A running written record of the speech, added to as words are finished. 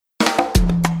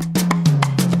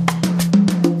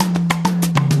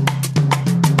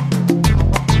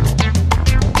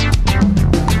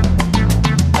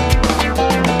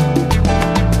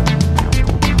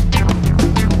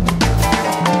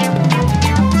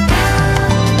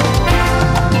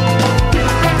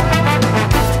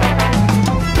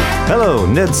Hello,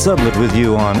 Ned Sublett with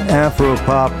you on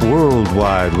Afropop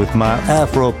Worldwide with my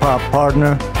Afropop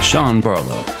partner, Sean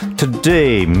Barlow.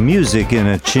 Today, music in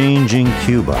a changing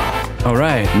Cuba. All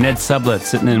right, Ned Sublett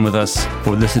sitting in with us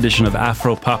for this edition of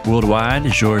Afropop Worldwide.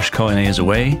 Georges Collinet is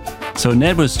away. So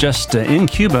Ned was just in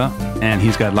Cuba, and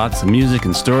he's got lots of music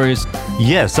and stories.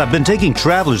 Yes, I've been taking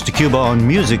travelers to Cuba on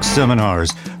music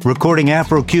seminars, recording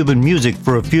Afro-Cuban music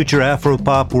for a future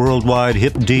Afropop Worldwide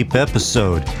Hip Deep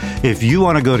episode. If you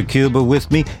want to go to Cuba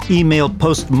with me, email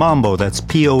postmambo, that's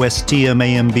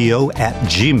POSTMAMBO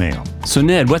 @gmail. So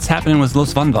Ned, what's happening with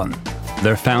Los Van Van?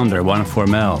 Their founder, Juan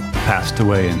Formel, passed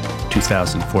away in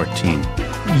 2014.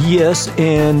 Yes,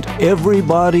 and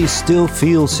everybody still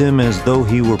feels him as though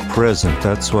he were present.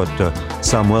 That's what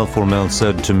Samuel Formel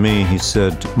said to me. He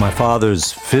said, my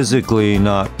father's physically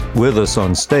not with us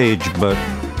on stage, but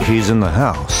he's in the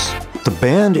house. The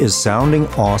band is sounding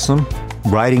awesome,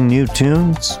 writing new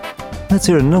tunes. Let's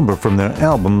hear a number from their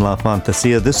album, La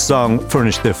Fantasia. This song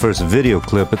furnished their first video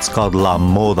clip. It's called La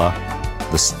Moda,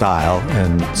 the style,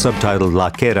 and subtitled La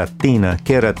Keratina.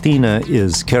 Keratina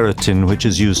is keratin, which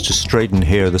is used to straighten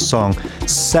hair. The song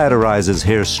satirizes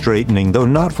hair straightening, though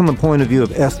not from the point of view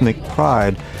of ethnic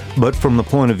pride, but from the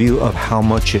point of view of how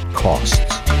much it costs.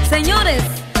 Señores,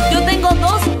 yo tengo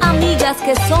dos amigas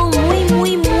que son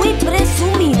muy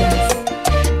presumidas.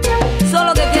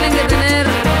 Solo que tienen que tener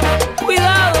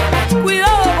cuidado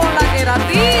con la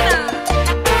queratina.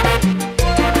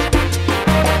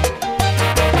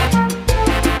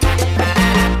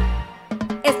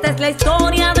 Esta es la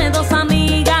historia de dos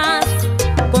amigas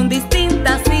con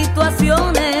distintas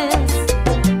situaciones.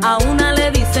 A una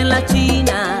le dicen la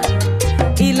China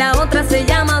y la otra se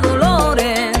llama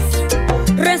Dolores.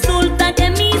 Resulta que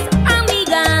mis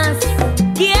amigas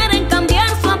quieren cambiar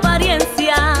su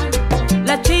apariencia.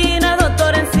 La China es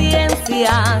doctora en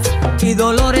ciencias y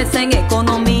Dolores en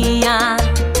economía.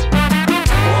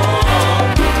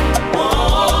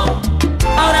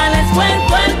 Ahora les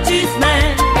cuento el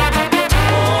chisme.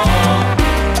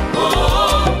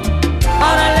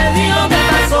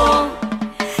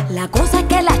 La cosa es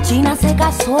que la China se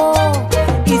casó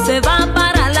y se va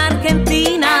para la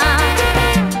Argentina.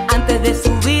 Antes de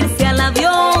subirse al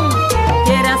avión,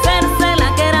 quiere hacerse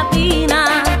la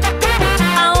queratina.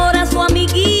 Ahora su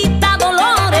amiguita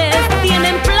Dolores tiene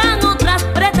en plan otras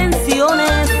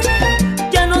pretensiones.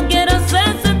 Ya no quiere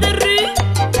hacerse de ri,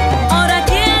 ahora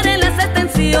quiere las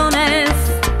extensiones.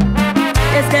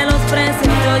 Es que los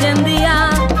precios de hoy en día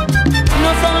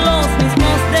no son los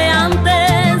mismos de antes.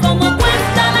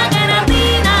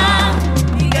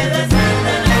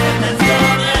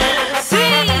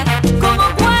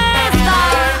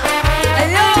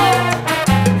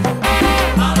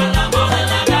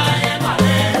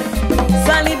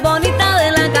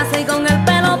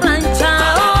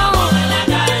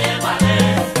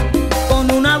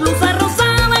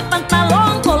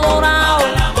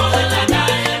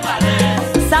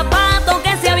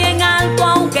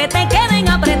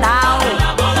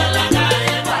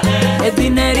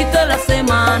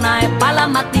 Es pa' la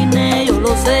matiné, yo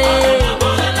lo sé.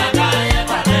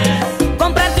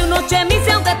 Comprarte unos chemis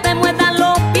aunque te muerdan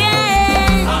los pies.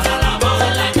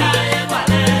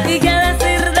 ¿Y qué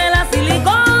decir de la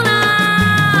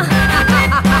silicona?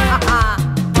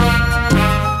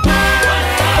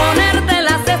 Ponerte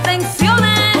las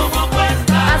extensiones,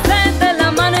 hacerte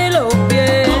la mano y los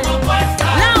pies.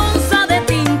 La onza de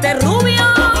tinte rubio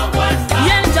y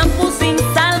el champú sin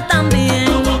sal también.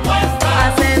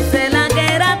 Hacerse la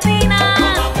queratina,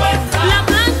 la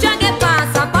plancha que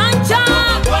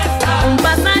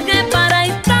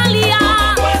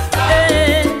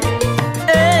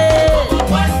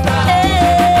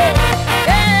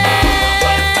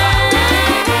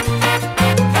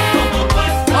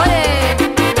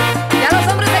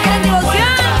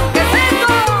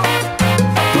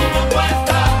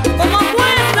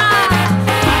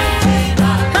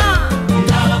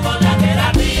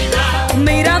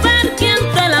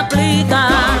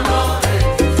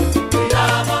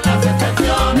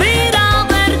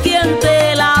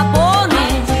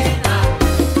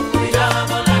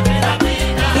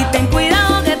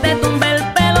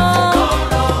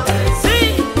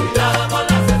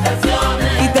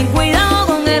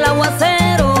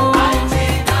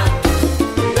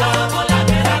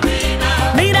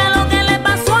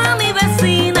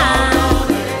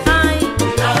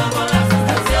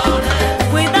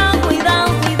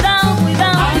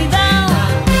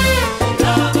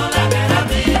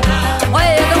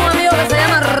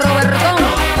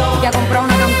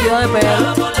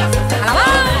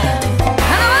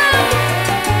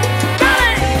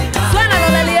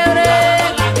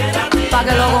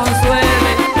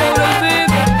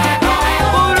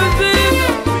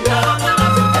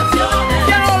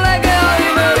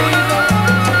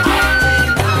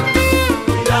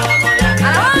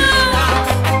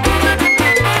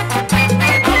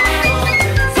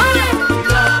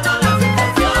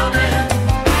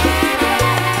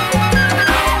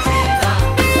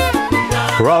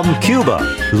From Cuba,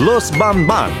 Los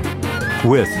Bamban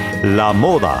with La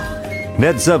Moda.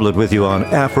 Ned Sublett with you on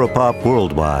Afropop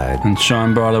Worldwide. And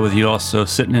Sean Barlow with you also,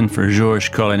 sitting in for Georges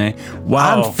Collinet.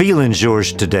 Wow. I'm feeling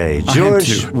Georges today.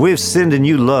 George, we're sending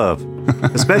you love.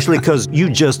 Especially because you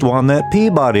just won that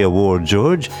Peabody Award,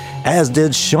 George, as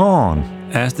did Sean.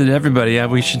 As did everybody. Yeah,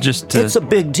 we should just... it's a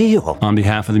big deal. On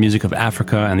behalf of the music of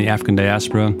Africa and the African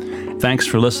diaspora, thanks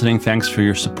for listening. Thanks for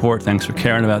your support. Thanks for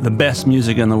caring about the best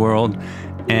music in the world.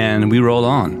 And we roll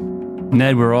on.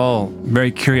 Ned, we're all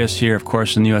very curious here, of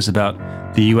course, in the U.S. about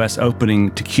the U.S.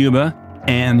 opening to Cuba.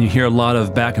 And you hear a lot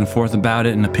of back and forth about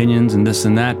it and opinions and this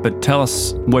and that. But tell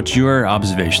us what your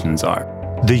observations are.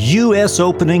 The U.S.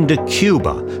 opening to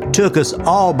Cuba took us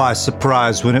all by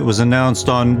surprise when it was announced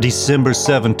on December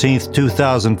 17th,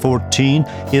 2014.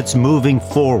 It's moving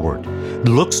forward. It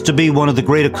looks to be one of the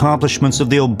great accomplishments of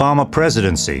the Obama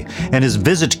presidency, and his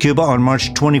visit to Cuba on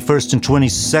March 21st and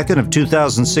 22nd of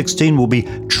 2016 will be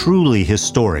truly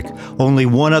historic. Only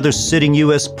one other sitting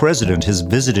U.S. president has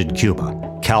visited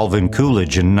Cuba, Calvin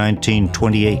Coolidge in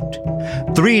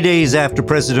 1928. 3 days after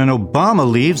President Obama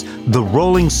leaves, the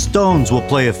Rolling Stones will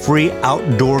play a free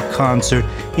outdoor concert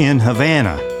in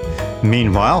Havana.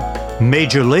 Meanwhile,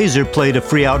 Major Lazer played a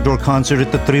free outdoor concert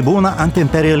at the Tribuna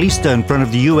Antiimperialista in front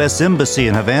of the U.S. Embassy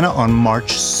in Havana on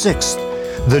March 6th.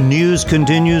 The news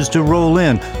continues to roll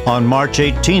in. On March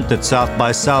 18th at South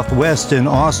by Southwest in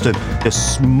Austin, a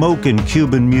smoking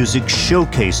Cuban music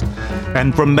showcase.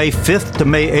 And from May 5th to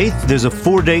May 8th, there's a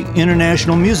 4-day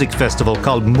international music festival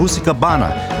called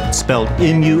Musicabana, spelled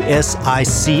Musicabana.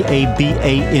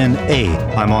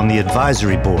 I'm on the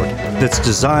advisory board that's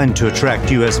designed to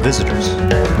attract U.S. visitors.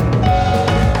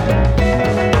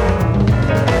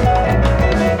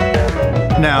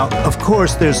 Now, of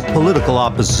course, there's political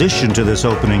opposition to this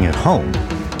opening at home.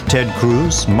 Ted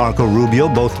Cruz, Marco Rubio,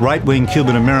 both right-wing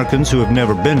Cuban Americans who have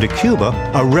never been to Cuba,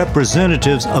 are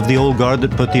representatives of the old guard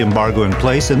that put the embargo in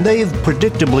place, and they've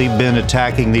predictably been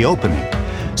attacking the opening.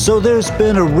 So there's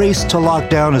been a race to lock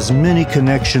down as many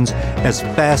connections as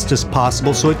fast as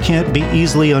possible so it can't be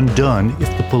easily undone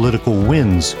if the political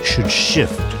winds should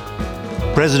shift.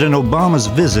 President Obama's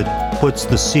visit puts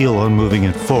the seal on moving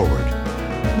it forward.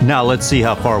 Now let's see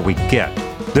how far we get.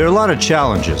 There are a lot of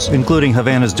challenges, including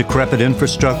Havana's decrepit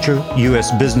infrastructure,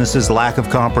 U.S. businesses' lack of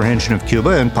comprehension of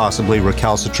Cuba, and possibly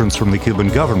recalcitrance from the Cuban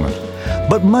government.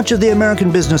 But much of the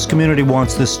American business community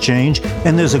wants this change,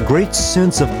 and there's a great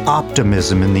sense of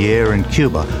optimism in the air in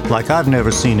Cuba, like I've never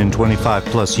seen in 25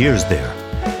 plus years there.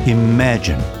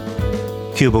 Imagine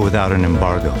Cuba without an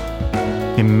embargo.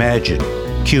 Imagine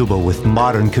Cuba with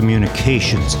modern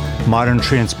communications, modern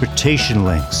transportation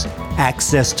links,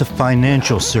 access to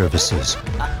financial services.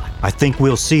 I think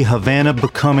we'll see Havana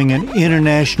becoming an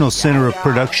international center of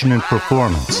production and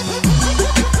performance.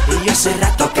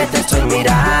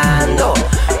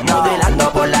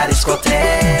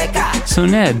 So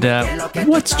Ned,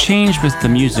 what's changed with the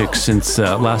music since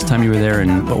last time you were there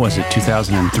in,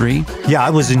 2003? Yeah, I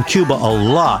was in Cuba a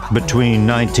lot between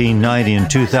 1990 and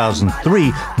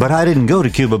 2003, but I didn't go to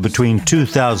Cuba between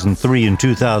 2003 and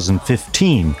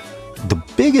 2015. The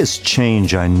biggest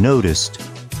change I noticed,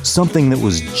 something that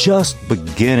was just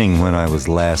beginning when I was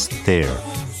last there.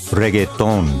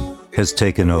 Reggaeton has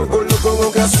taken over.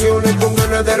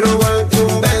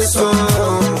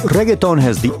 Reggaeton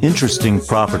has the interesting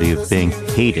property of being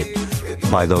hated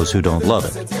by those who don't love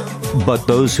it. But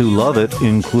those who love it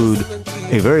include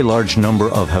a very large number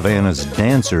of Havana's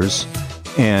dancers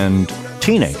and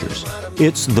teenagers.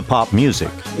 It's the pop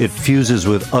music. It fuses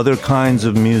with other kinds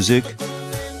of music.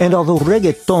 And although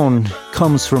reggaeton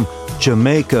comes from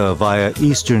Jamaica via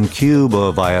eastern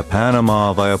Cuba, via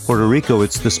Panama, via Puerto Rico,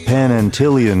 it's this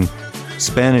Pan-Antillean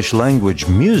Spanish language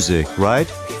music, right?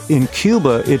 In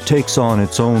Cuba, it takes on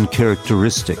its own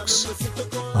characteristics.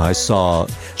 I saw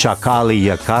Chacali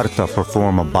Yakarta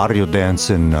perform a barrio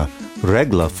dance in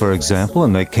Regla, for example,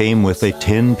 and they came with a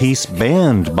 10-piece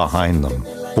band behind them.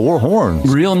 4 horns.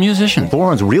 Real musicians. 4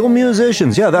 horns. Real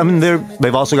musicians, yeah. I mean,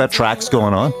 they've also got tracks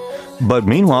going on. But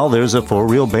meanwhile, there's a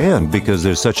for-real band because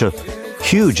there's such a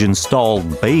huge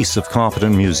installed base of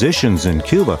competent musicians in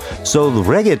Cuba. So the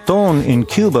reggaeton in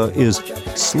Cuba is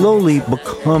slowly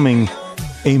becoming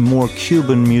a more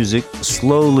Cuban music,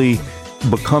 slowly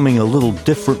becoming a little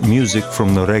different music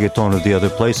from the reggaeton of the other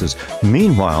places.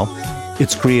 Meanwhile,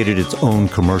 it's created its own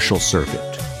commercial circuit.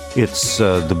 It's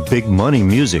the big money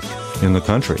music in the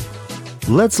country.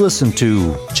 Let's listen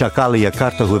to Chacali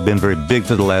Yakarta, who have been very big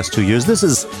for the last 2 years. This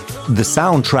is the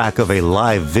soundtrack of a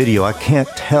live video. I can't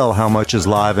tell how much is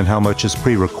live and how much is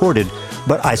pre-recorded,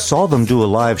 but I saw them do a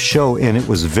live show, and it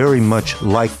was very much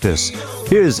like this.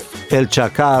 Here's El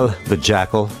Chacal, the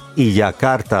Jackal, y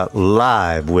Yakarta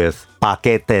live with Pa'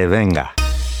 Que Te Venga.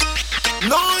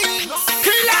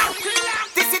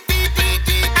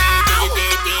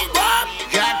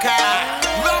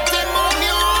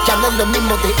 No es lo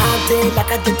mismo de antes, la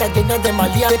calle está llena de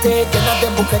maleantes, llena de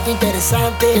mujeres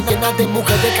interesantes, llena de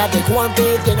mujeres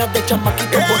cadeguantes, llena de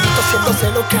chamaquitos bonitos siéndose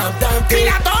los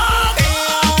cantantes.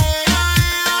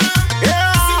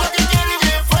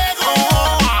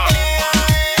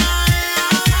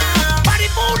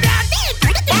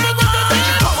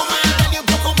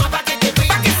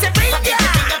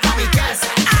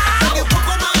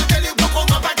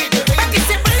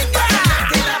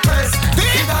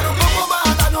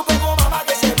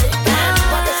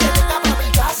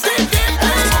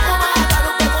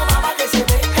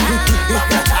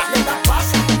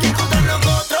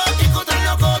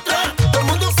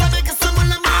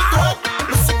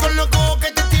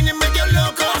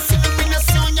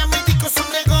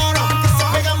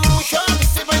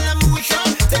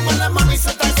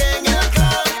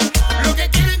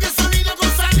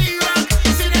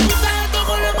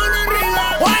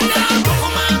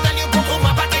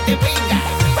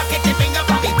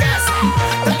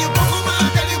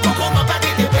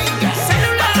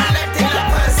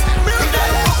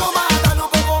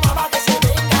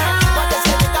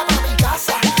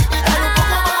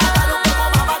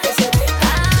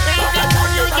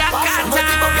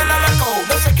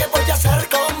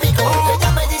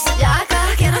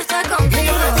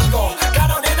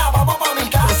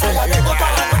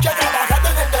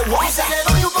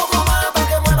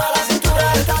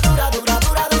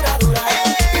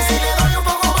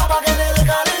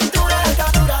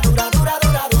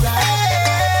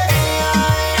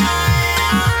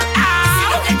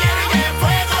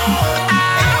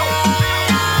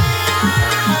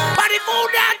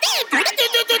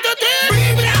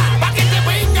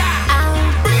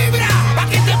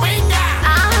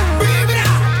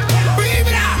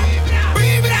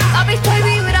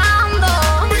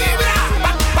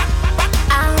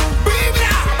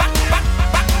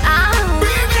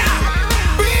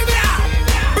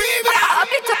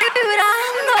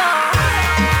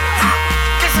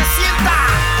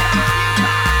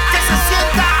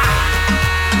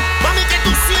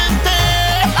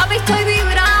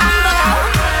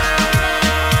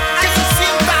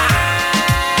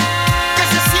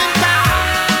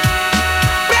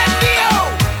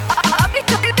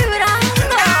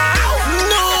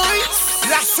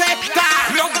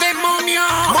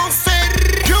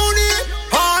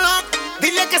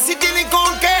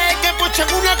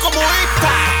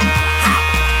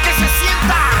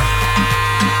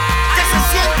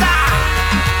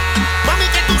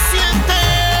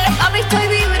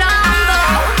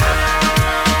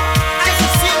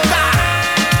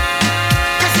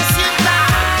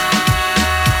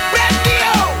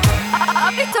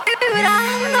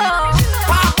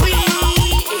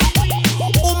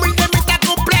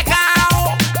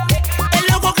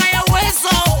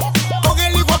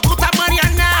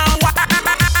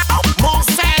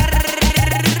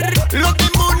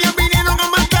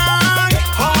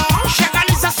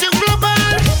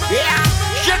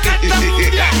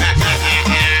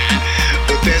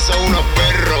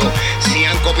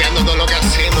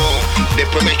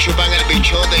 Después me chupan el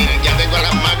bichote, ya tengo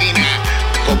las máquinas,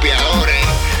 copiadores,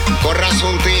 corras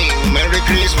un team, Merry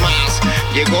Christmas,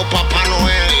 llegó Papá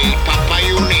Noel, Papá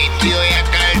Uni, tío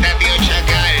Yakarta, tío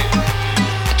Chacal,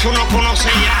 tú no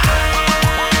conoces ya.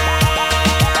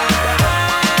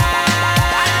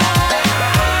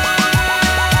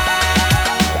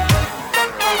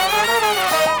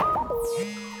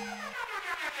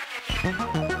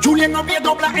 Julián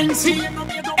Oviedo Black en sí,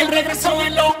 el regreso de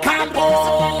los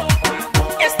calvos.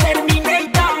 Es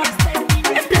Terminator,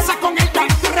 empieza con el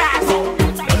tantrazo.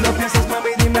 No lo pienses, mami,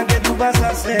 dime qué tú vas a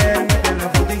hacer. Mete la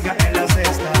frutilla en la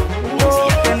cesta. Si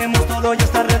ya tenemos todo, ya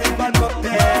está ready para el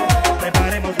cóctel.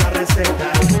 Preparemos la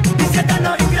receta. Dice que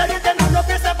los ingredientes no lo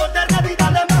pienses por ready.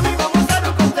 Dale, mami, vamos a hacer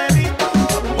un costelito.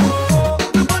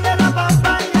 Tú pones la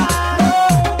papaya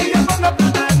y yo pongo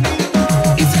platanito.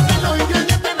 Dice que los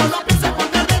ingredientes no lo pienses por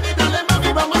ready. Dale,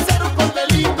 mami, vamos a hacer un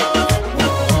costelito.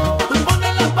 Tú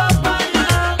pones la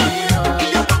papaya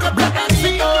y yo pongo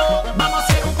platanito. Vamos a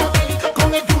hacer un costelito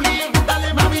con el Julián.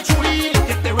 Dale, mami, chuli,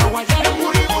 que te voy a guayar.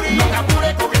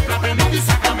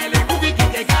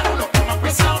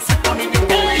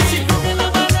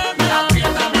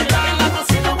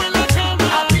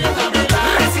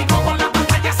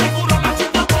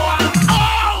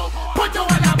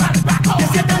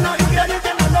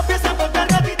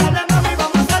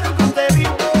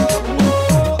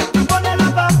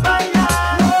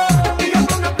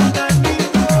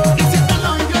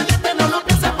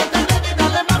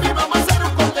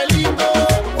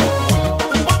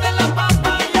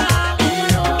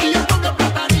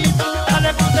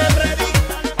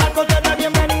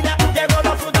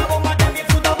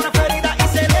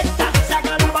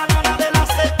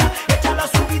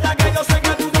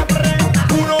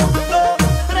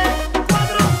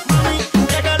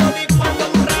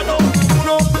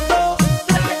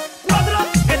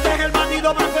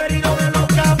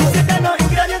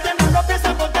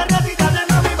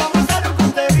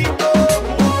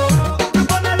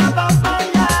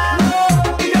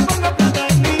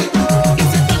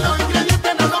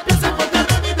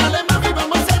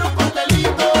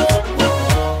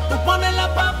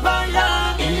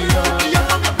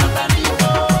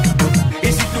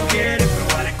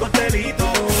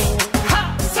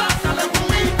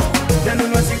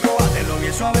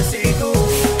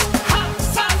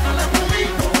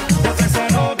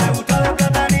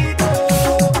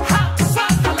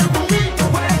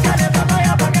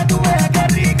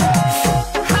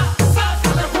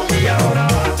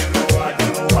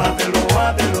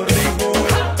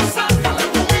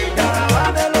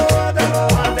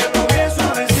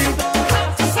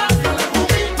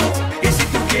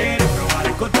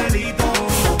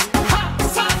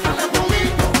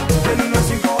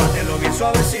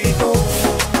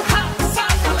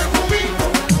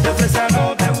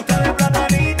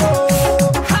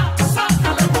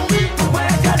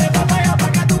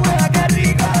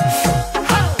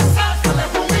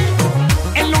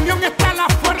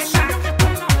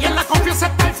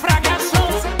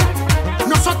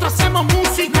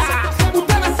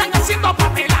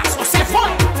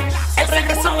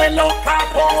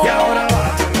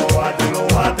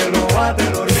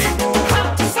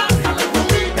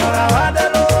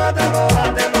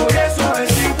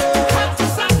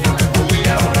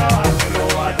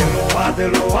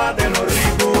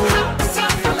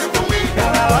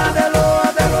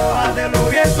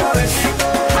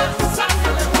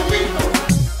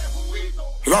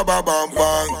 Rabba bam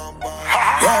bam,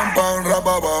 ram bam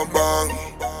rabba bam bam,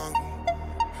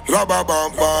 rabba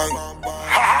bam bam,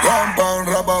 ram bam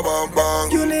rabba bam bam.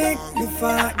 Uniquely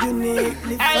fine.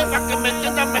 Ay, pa' que me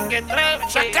entiendan, me que trepe.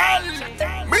 Chacal,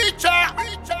 Micha,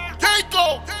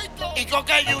 Jacob y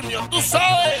Coca Junior, tú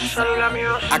sabes.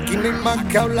 Aquí no hay más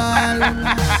que hablar.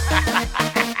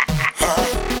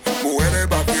 Mujeres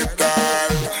pa' fiestar,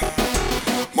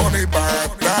 money pa'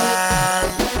 gastar.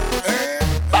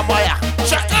 Vamos allá.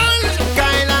 Chacal.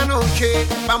 Cae la noche,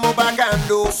 vamos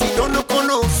vagando. Si no nos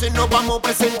conocen, nos vamos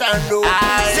presentando.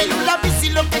 Ay. Celular bici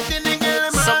lo que tienen en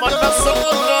la mano. Somos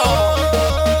nosotros.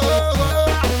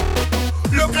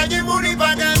 Los calles money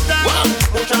pa' cantar.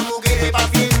 Muchas mujeres pa'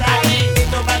 fiestar.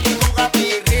 Esto pa' que coja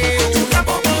perreo.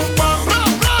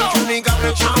 Juni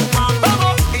Gabriel champán.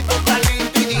 Esto es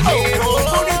talento y dinero.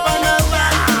 Money pa'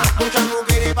 cantar. Muchas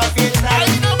mujeres pa' fiestar.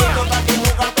 Esto pa' que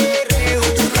coja perreo.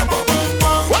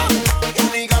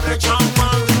 Juni Gabriel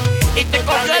champán. Y te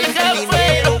coge el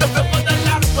jefe. Después de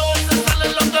las 12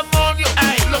 salen los demonios.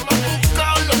 Los más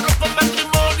buscados, los ropa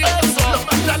matrimonio. Los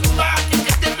más salvajes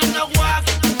que tienen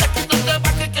aguaje. Aquí no te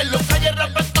bajes que en los calles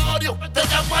repertorio. Te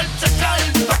llamo al chacal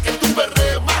pa' que tu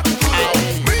perreo más duro.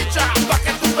 Micha, pa'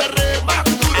 que tu perreo más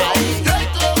duro.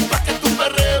 Jacob, pa' que tu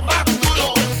perreo más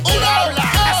duro. Una ola,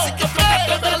 así que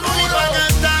pégate del ruido.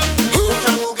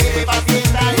 Muchas mujeres pa'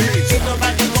 fiestar. Esto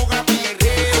pa' que coja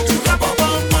perreo.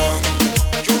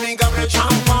 Juni Gabriel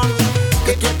champán.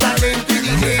 Que tu talento y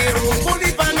dinero.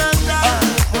 Money pa' cantar.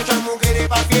 Muchas mujeres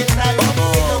pa' fiestar.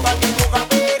 Esto pa' que coja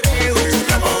perreo.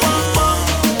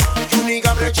 Juni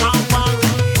Gabriel champán.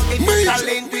 Que tu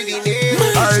talento y dinero.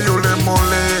 A ellos les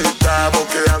molesta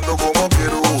porque ando como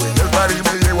quiero. En el party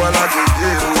me llevo a la que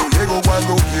quiero. Llego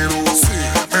cuando quiero,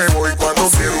 me voy cuando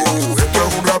quiero. Esto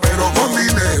es un rapero con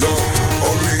dinero.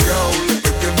 Obligado, le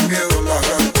meten miedo a las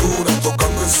alturas.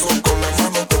 Tocando el sol con la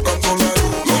mano, tocando la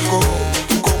luz. Loco,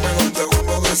 tú comes donde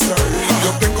uno desayuna.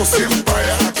 Yo tengo 100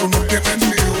 payas, tú no tienes ni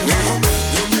una.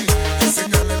 Yo ni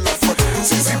enseñarle la fuerza.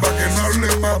 Sí, pa' que no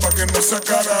hable más, pa' que no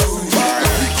sacara duda.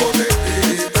 Rico de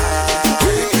vida,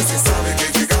 que se sabe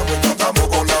que llegamos, tratamos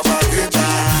con la bagueta.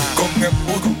 Con el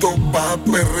punto pa'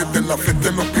 perrete en la fiesta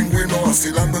de los pingüinos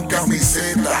vacilando en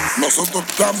camiseta. Nosotros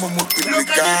estamos Los calles money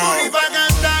multiplicados. pa'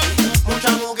 cantar.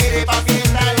 Muchas mujeres pa'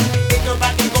 fiestar. Esto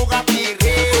pa' que coja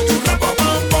perreo.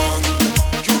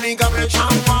 Juni Gabriel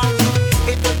champán.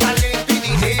 Esto es talento y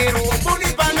dinero.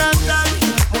 Money pa' cantar.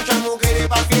 Muchas mujeres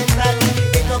pa' fiestar.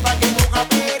 Esto pa' que coja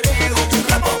perreo.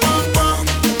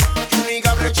 Juni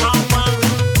Gabriel champán.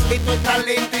 Esto es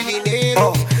talento y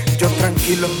dinero. Oh, yo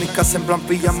tranquilo en mi casa en plan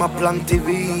pijama, plan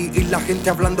TV. Y la gente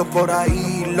hablando por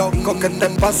ahí. Loco, ¿qué te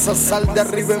pasa? Sal de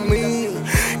arriba en mí.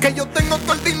 Que yo tengo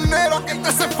todo el dinero que te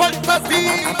hace falta a ti.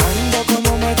 Ando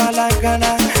como me da la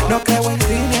gana. No creo en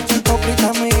ti ni en tu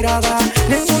hipócrita mirada.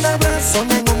 Ni en un abrazo,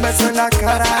 ni en un beso en la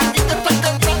cara. Aquí te estoy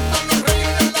cantando los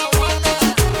reyes de La Habana.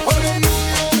 Oye,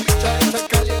 Micha, esta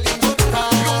calle le importa.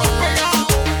 Lo hemos pegado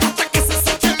hasta que se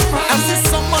seche el pan. Así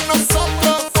somos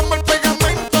nosotros, como el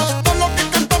pegamento. Todo lo que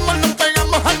cantamos lo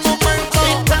pegamos al momento.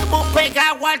 Estamos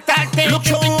pegados al techo. Lo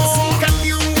que tengo es un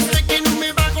camión, sé que no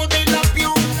me bajo del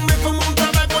avión. Me pongo un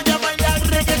tabaco y a bailar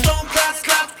reggaetón. Clap,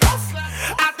 clap, clap.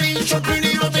 Atención,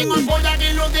 primero tengo el polla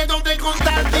en los dedos de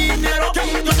contar dinero. Yo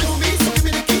tengo vicio que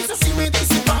me desquizo si me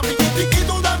dice papi. Te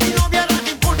quedo da mi novia la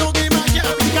que por lo de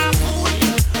Miami. Capul,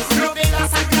 lo de la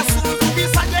sangre azul.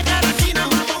 Empieza a llegar aquí nada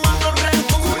más tomando Red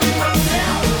Bull.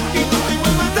 Y no te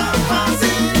vuelvas tan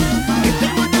fácil. Que te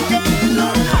voy a caerlo.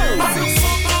 Para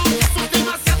nosotros eso es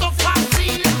demasiado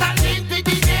fácil. Talento y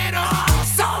dinero.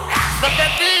 No te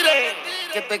tires,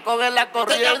 que te coge la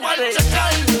Te llamo al corriente.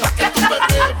 chacal pa' que tu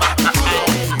perreo más duro.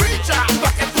 Micha,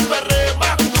 pa' que tu perreo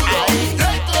más duro.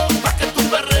 Jacob, pa' que tu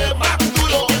perreo más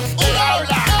duro. Una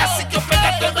ola, así que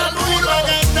pégate del ruido.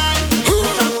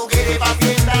 Muchas mujeres pa'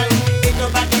 fiestar. Esto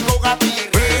pa' que coja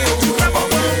perreo.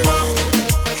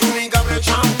 Juni Gabriel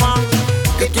champán.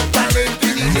 Que tu talento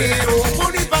y dinero.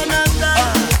 Money pa'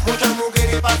 cantar. Muchas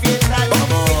mujeres pa' fiestar.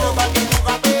 Esto pa' que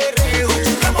coja perreo.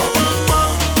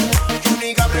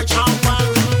 Juni Gabriel champán.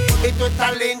 Esto es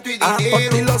talento y Ah, por ti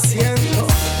dinero. lo siento.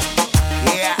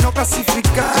 Yeah. No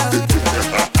clasificar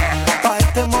pa'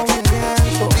 este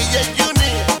movimiento. DJ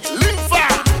Juni, Linfa,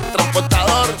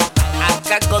 transportador, al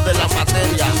cargo de la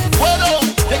materia. Bueno,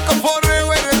 Jacob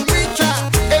Forever, el Micha,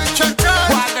 el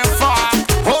Chacal. what the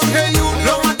fuck. Jorge Junior.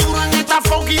 Lo más duro en esta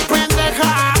funky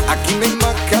pendeja. Aquí no hay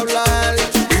más que hablar.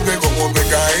 Viste cómo te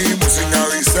caímos sin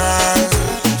avisar.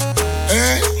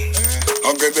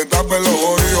 Aunque te tapes los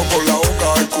oídos por la boca,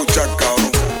 va a escuchar,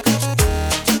 cabrón.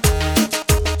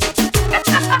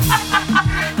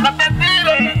 No te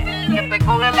tires, que te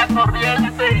coge la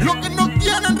corriente. Los que no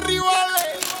tienen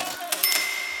rivales.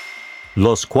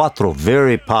 Los Cuatro,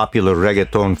 very popular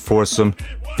reggaeton foursome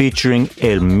featuring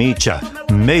El Micha,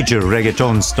 major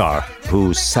reggaeton star,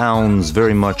 who sounds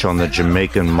very much on the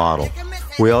Jamaican model.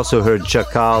 We also heard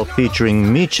Chacal featuring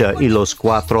Micha y Los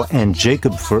Cuatro and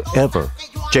Jacob Forever.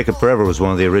 Jacob Forever was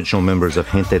one of the original members of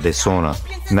Gente de Zona,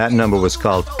 and that number was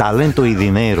called Talento y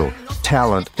Dinero,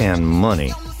 Talent and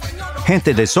Money.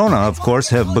 Gente de Zona, of course,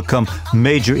 have become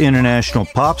major international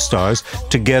pop stars.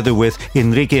 Together with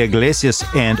Enrique Iglesias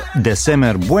and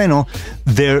December Bueno,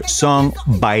 their song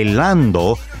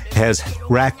Bailando has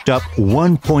racked up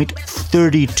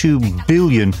 1.32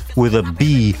 billion with a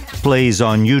B plays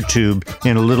on YouTube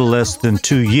in a little less than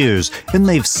 2 years, and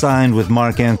they've signed with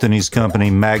Mark Anthony's company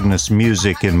Magnus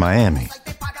Music in Miami.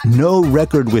 No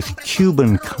record with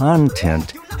Cuban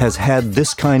content has had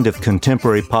this kind of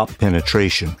contemporary pop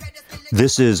penetration.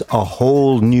 This is a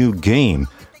whole new game.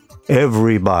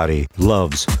 Everybody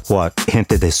loves what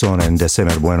Gente de Zona and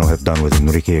December Bueno have done with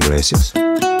Enrique Iglesias.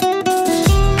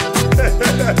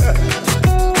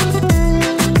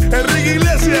 Enrique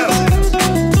Iglesias.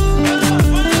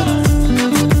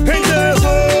 Gente de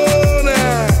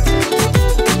Zona.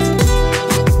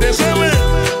 December.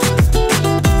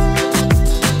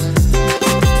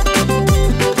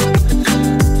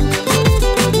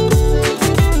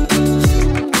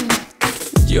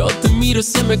 Yo te miro y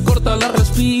se me corta la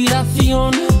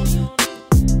respiración.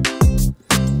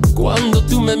 Cuando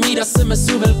tú me miras se me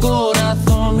sube el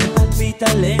corazón. Me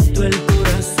palpita lento el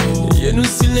corazón. Y en un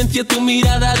silencio tu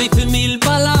mirada dice 1000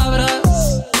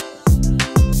 palabras.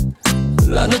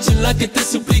 La noche en la que te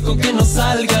suplico que no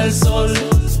salga el sol.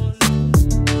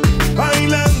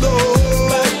 Bailando,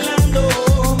 bailando,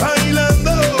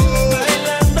 bailando,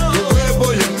 bailando. Tu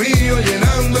cuerpo y el mío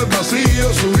llenando el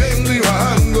vacío, subiendo y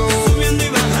bajando. Subiendo y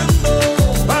bajando.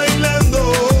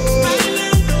 Bailando,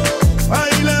 bailando,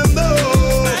 bailando,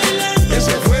 bailando.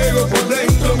 Ese fuego por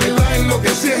dentro me está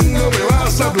enloqueciendo, me va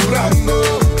saturando.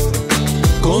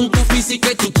 Con tu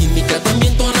física y tu química,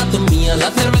 también tu anatomía, la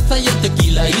cerveza y el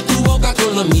tequila y tu boca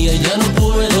con la mía. Ya no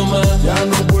puedo más, ya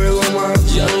no puedo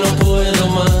más, ya no puedo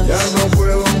más, ya no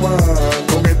puedo más.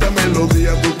 Con esta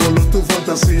melodía, tu color, tu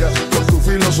fantasía, con tu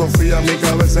filosofía, mi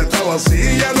cabeza está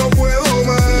vacía. Ya no puedo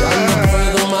más, ya no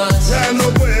puedo más, ya no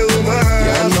puedo más,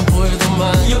 ya no puedo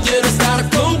más. Yo quiero estar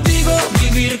contigo,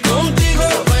 vivir contigo,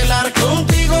 bailar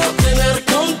contigo, tener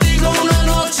contigo una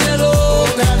noche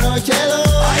loca, una noche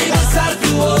loca. Ay, besar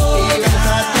tu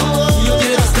boca, yo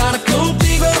quiero estar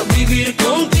contigo, vivir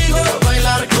contigo,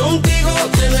 bailar contigo,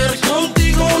 tener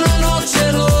contigo una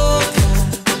noche loca,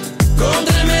 con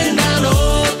tremenda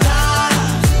nota.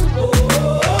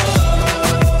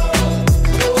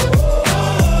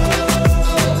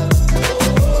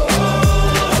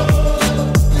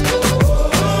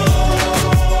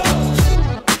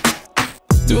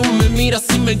 Tú me miras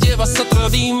y me llevas a otra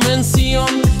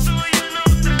dimensión.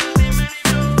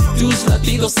 Tus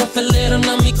latidos aceleran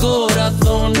a mi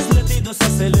corazón. Tus latidos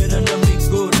aceleran a mi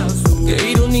corazón.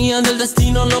 Qué ironía del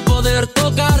destino no poder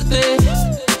tocarte,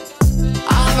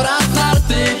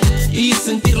 abrazarte y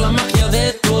sentir la magia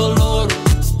de tu olor.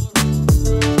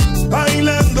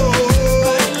 Bailando,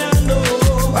 bailando,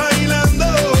 bailando,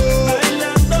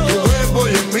 bailando. Tu cuerpo y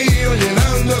el mío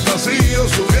llenando el vacío,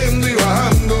 subiendo y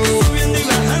bajando, subiendo y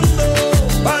bajando.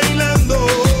 Bailando,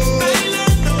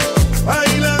 bailando, bailando,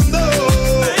 bailando.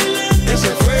 Ese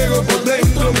fuego por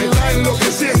dentro me está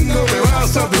enloqueciendo, me va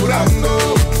saturando.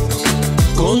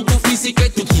 Con tu física y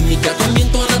tu química,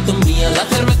 también tu anatomía, la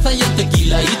cerveza y el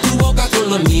tequila y tu boca con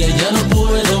la mía. Ya no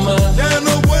puedo más, Ya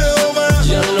no puedo más,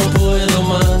 ya no puedo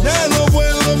más, ya no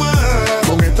puedo más.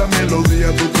 Con esta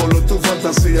melodía, tu color, tu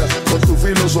fantasía, con tu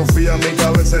filosofía, mi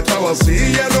cabeza está vacía.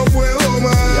 Ya no puedo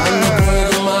más, ya no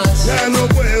puedo más, ya no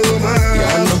puedo más,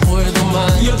 ya no puedo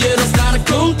más. Yo quiero estar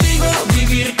contigo,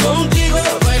 vivir contigo,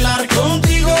 bailar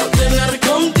contigo, tener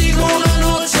contigo una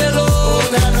noche loca,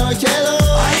 una noche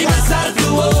loca. Ay, besar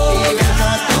tu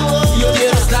boca, yo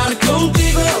quiero estar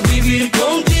contigo, vivir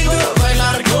contigo,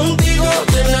 bailar contigo,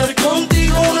 tener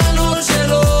contigo una noche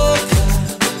loca,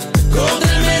 con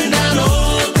tremenda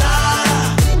nota.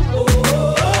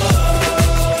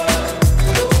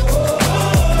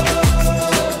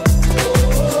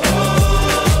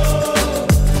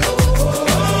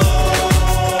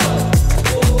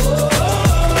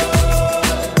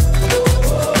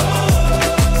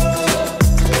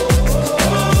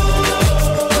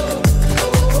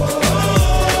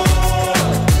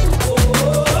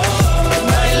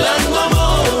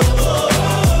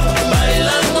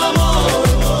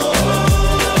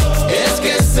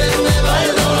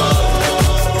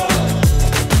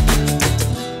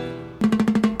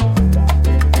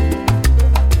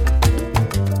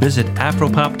 visit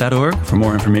afropop.org for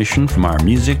more information from our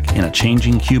Music in a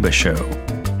Changing Cuba show.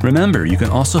 Remember, you can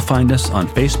also find us on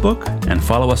Facebook and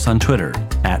follow us on Twitter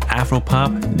at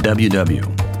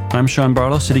AfropopWW. I'm Sean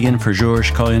Barlow, sitting in for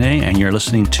Georges Collinet, and you're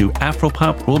listening to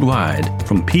Afropop Worldwide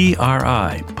from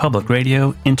PRI, Public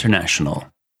Radio International.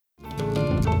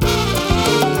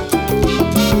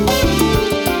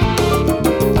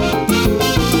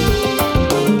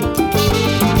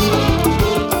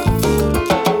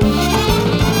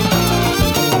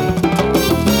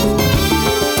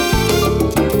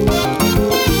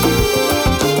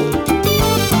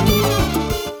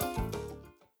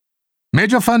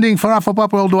 Major funding for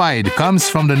Afropop Worldwide comes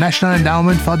from the National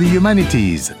Endowment for the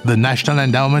Humanities, the National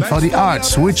Endowment for the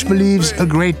Arts, which believes a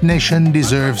great nation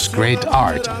deserves great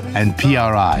art, and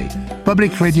PRI,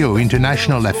 Public Radio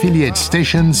International affiliate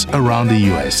stations around the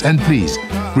U.S. And please,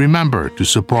 remember to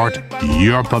support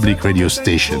your public radio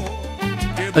station.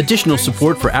 Additional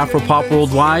support for Afropop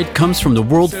Worldwide comes from the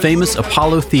world-famous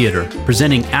Apollo Theater,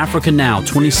 presenting Africa Now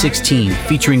 2016,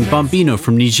 featuring Bambino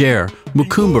from Niger,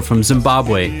 Mukumba from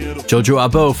Zimbabwe, Jojo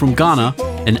Abo from Ghana,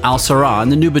 and Al Sarah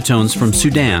and the Nubatones from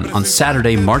Sudan on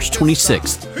Saturday, March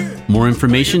 26th. More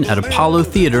information at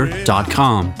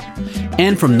apollotheater.com.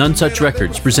 And from Nunsuch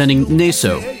Records, presenting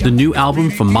Neso, the new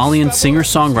album from Malian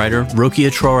singer-songwriter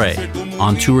Rokia Traore,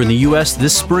 on tour in the U.S.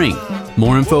 this spring.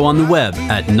 More info on the web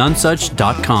at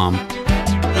nunsuch.com.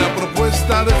 La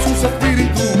propuesta de sus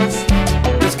espíritus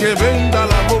es que venda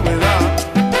la bóveda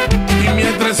y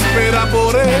mientras espera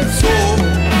por eso,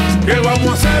 ¿qué vamos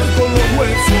a hacer con los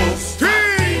huesos?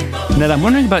 Ned, I'm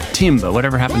wondering about Timba.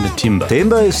 Whatever happened to Timba?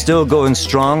 Timba is still going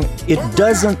strong. It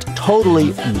doesn't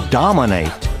totally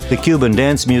dominate the Cuban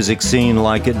dance music scene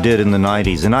like it did in the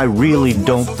 90s, and I really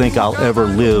don't think I'll ever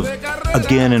live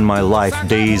again in my life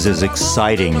days as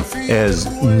exciting as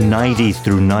 90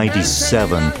 through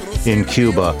 97 in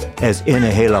Cuba, as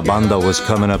NG La Banda was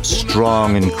coming up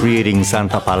strong and creating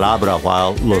Santa Palabra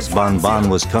while Los Van Van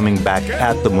was coming back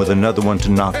at them with another one to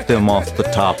knock them off the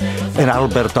top. And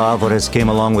Alberto Alvarez came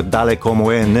along with Dale Como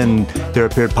E, and then there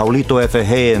appeared Paulito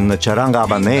F.G. and the Charanga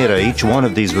Habanera. Each one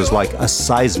of these was like a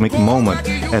seismic moment,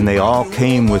 and they all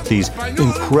came with these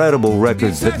incredible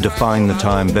records that define the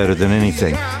time better than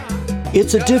anything.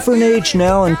 It's a different age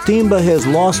now, and Timba has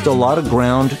lost a lot of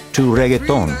ground to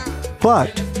reggaeton.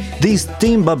 But these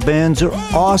Timba bands are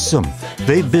awesome.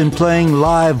 They've been playing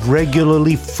live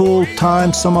regularly,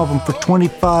 full-time, some of them for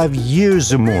 25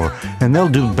 years or more, and they'll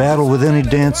do battle with any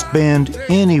dance band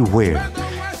anywhere.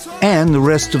 And the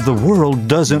rest of the world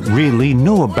doesn't really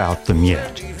know about them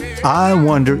yet. I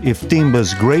wonder if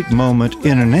Timba's great moment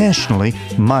internationally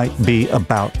might be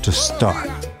about to start.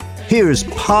 Here's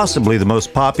possibly the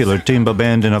most popular Timba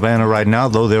band in Havana right now,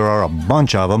 though there are a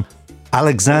bunch of them,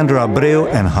 Alexandra Abreu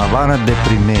and Havana de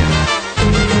Primera.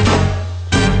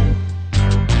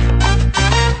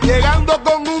 Llegando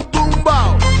con un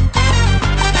tumbao.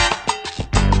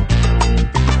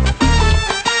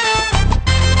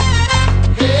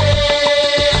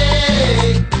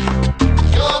 Hey,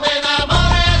 yo me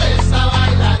enamoré de esa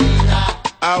bailarina.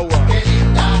 Agua. Qué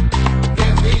linda, qué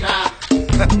fina.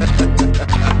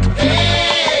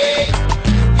 Hey,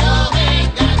 yo me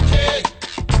enganché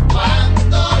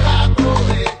cuando la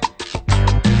probé.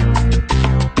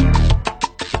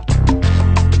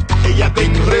 Ella te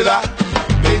enreda,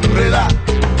 te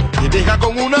deja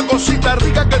con una cosita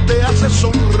rica que te hace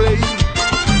sonreír.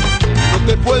 No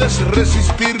te puedes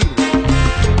resistir,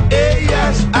 ella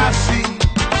es así.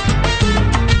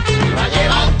 Me va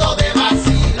llevando de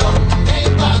vacilón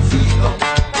en vacilón.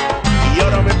 Y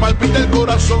ahora me palpita el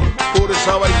corazón por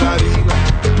esa bailarina.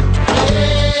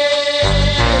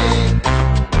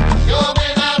 Yo me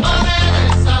enamoré de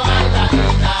esa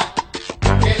bailarina.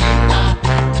 Qué linda,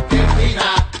 qué fina.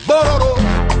 Bororo,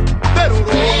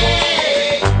 teruro.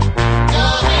 Yo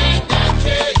me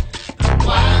enganché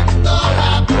cuando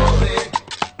la probé.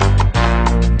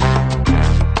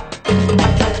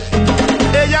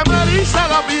 Ella me eriza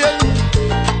la piel,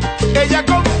 ella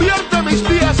convierte mis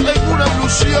días en una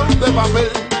ilusión de papel.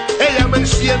 Ella me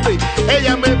enciende,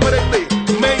 ella me prende,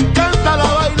 me encanta la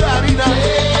bailarina.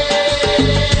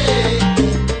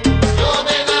 Yo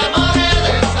me enamoré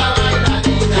de esa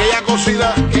bailarina. Ella cocina,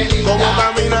 Qué linda, como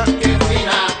camina. qué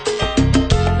fina.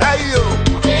 Ay, yo.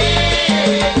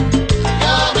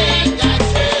 Yo me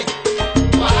enganché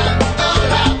cuando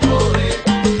la probé.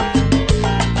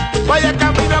 Vaya,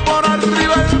 camina por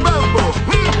arriba el mambo.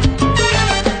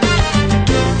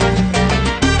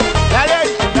 Dale,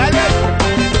 dale.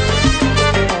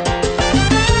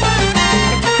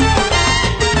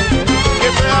 Que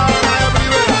se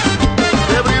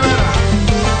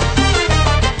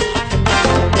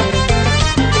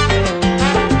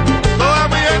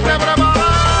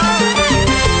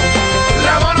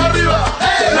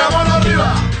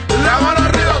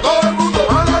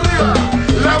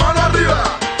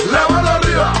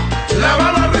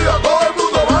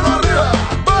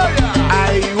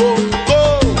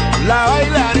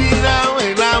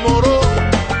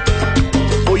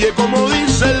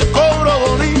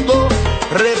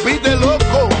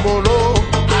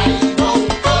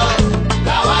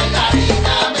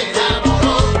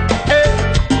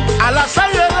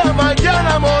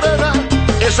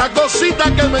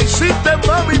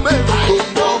mí me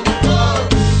gustó.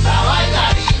 La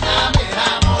bailarina me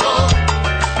enamoró.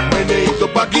 Meneito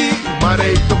pa' aquí,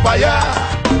 maneito pa' allá.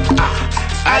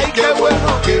 Ay, qué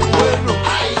bueno, qué bueno.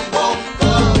 Ay,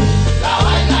 bongo, la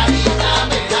bailarina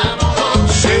me enamoró.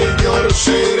 Señor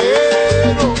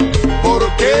sereno, ¿por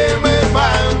qué me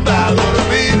manda a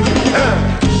dormir?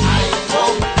 Ay,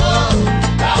 bongo,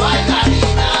 la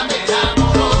bailarina me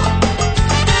enamoró.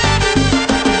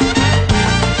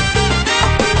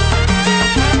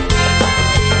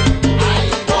 Ay,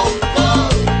 bongo,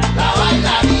 la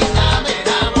bailarina me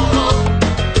enamoró.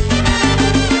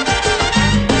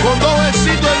 Con dos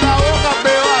besitos en la boca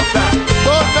me basta,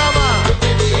 dos nada más. Yo te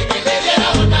dije que le diera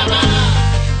dos nada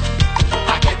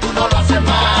más, a que tú no lo haces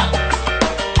más.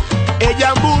 El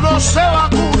Yambú no se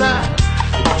vacuna,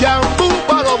 Yambú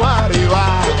pa' los arriba.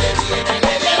 Yo te dije que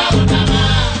le diera dos nada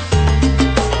más,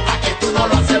 a que tú no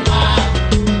lo haces más.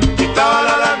 Estaba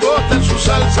la langosta en su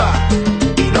salsa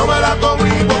y no me la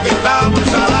comí porque estaba muy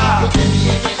salada. Yo te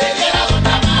dije que le diera dos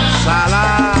nada más,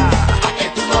 Salada, a que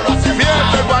tú no lo haces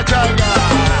miente más. guachanga.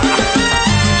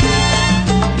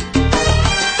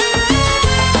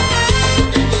 Yo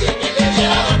te dije que le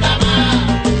diera dos nada más,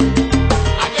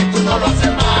 a que tú no lo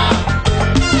haces más.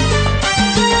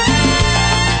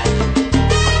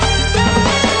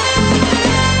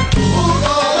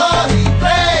 Uno, dos y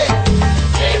tres,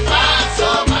 ¿qué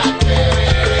pasó, manté?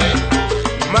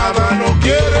 Mamá no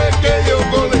quiere que yo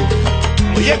cole.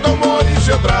 Oye, como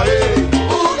dice otra vez.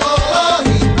 Uno, dos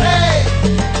y tres,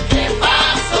 ¿qué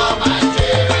pasó,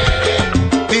 manché?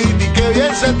 Titi, que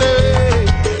bien se te ve.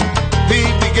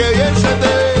 Titi, que bien se te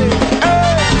ve.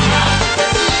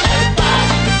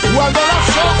 Cuando las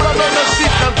sombras no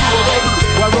resistan tu dolor,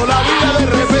 cuando la vida de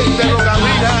repente no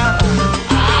camina,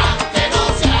 Que no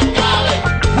se acabe.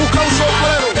 busca un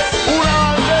sombrero, una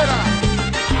bandera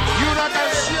y una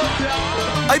canción de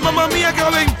amor. Ay, mamá mía, qué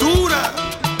aventura.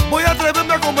 Voy a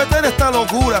atreverme a cometer esta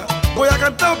locura. Voy a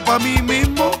cantar para mí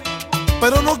mismo,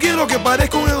 pero no quiero que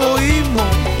parezca un egoísmo.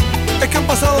 Es que han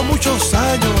pasado muchos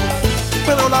años,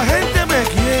 pero la gente me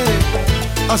quiere.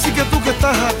 Así que tú que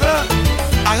estás atrás,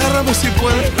 agárrame si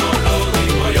puedes. No lo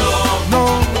digo yo, No,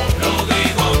 lo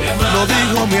dijo mi hermana. lo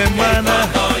dijo mi hermana.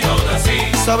 Cuando yo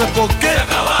nací, ¿Sabes por qué? se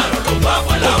acabaron los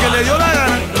papos en la Porque le dio la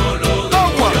gana. No lo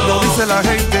digo yo, Lo dice la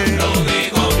gente, lo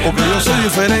dijo mi porque yo soy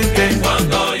diferente.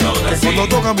 Cuando yo Que nací, cuando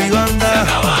toca mi banda,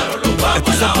 acabaron los papos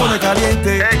esto en se la pone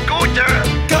caliente. Escucha.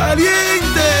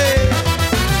 Caliente,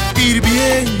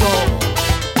 hirviendo,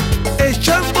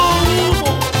 echando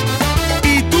humo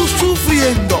y tú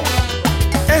sufriendo.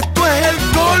 Esto es el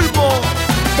colmo.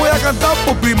 Voy a cantar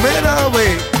por primera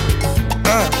vez.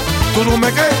 ¿Tú no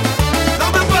me crees?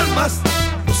 Dame palmas.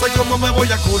 No sé cómo me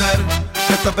voy a curar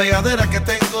de esta pegadera que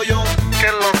tengo yo. Qué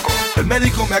loco, El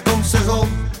médico me aconsejó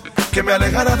que me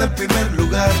alejara del primer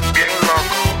lugar. bien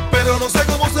loco. Pero no sé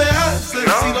cómo se hace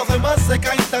No. si los demás se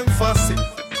caen tan fácil.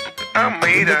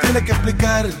 Me tiene que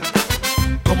explicar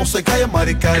cómo se cae en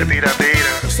marical. Tira.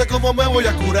 No sé cómo me voy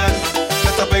a curar de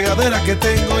esta pegadera que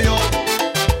tengo yo.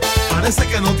 Parece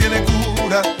que no tiene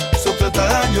cura. Son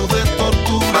 30 años de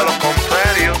tortura. A los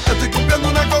conferios, Estoy cumpliendo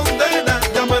una condena.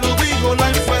 Ya me lo dijo la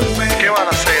enfermera. ¿qué van a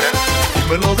hacer? Y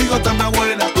me lo dijo hasta mi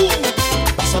abuela. Tú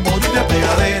vas a morir de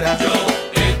pegadera. Yo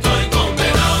estoy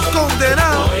condenado,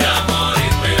 Condenado, voy a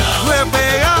morir pegado, me he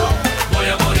pegado. voy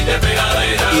a morir de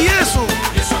pegadera. Y eso,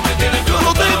 Y eso me tiene yo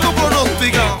lo tengo preocupado.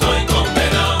 pronosticado. Estoy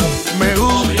condenado, Me voy a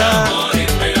gusta, morir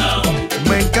pegado,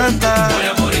 me encanta voy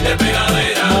a morir de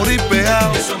pegadera. morir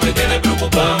pegado. Eso me tiene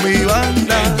preocupado. Con mi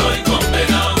banda, Estoy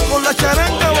condenado, con la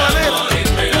charanga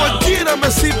valera. Cualquiera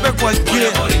me sirve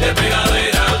cualquiera. morir de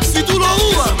pegadera. Si tú lo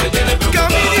dudas,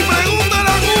 camina y pregunta a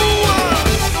la Cuba.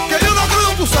 Que yo no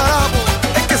creo en tu zarapo.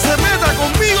 El que se meta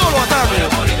conmigo lo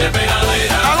ataco. Morir de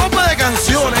pegadera. A golpe de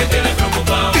canciones Tiene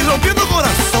preocupado. y rompiendo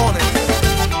corazones.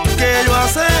 Que yo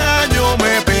hace años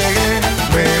me pegué.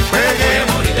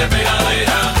 Morir de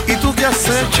pegadera. ¿Y tú qué has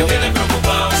hecho? Tiene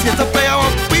preocupado. Si estás pegado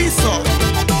al piso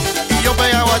y yo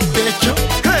pegado al techo,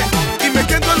 hey, y me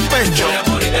quedo el pecho.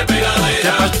 Morir de ¿Qué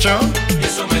pegadera. pacho?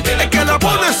 Eso me tiene El que la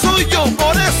pone soy yo,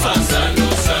 por eso. Pasan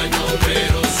los años,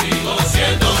 pero sigo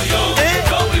siendo yo.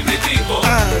 Yo primitivo,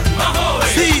 más joven,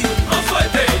 Sí, más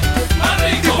fuerte, más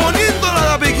y rico. poniéndola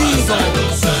la piquito. Pasan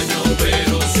los años,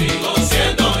 pero sigo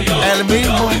siendo yo. El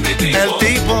mismo, el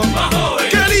tipo.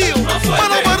 ¡Qué lío!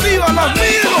 Mano para arriba, las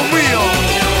mías y los míos.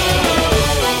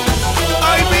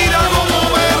 Ay, mira cómo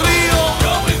me río.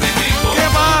 ¿Qué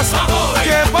pasa?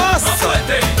 ¿Qué pasa?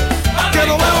 Que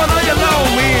no veo a nadie al lado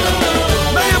mío.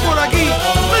 Nadie por aquí,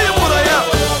 nadie por allá.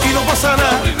 Y no pasa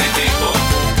nada.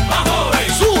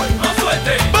 Sube,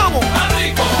 vamos,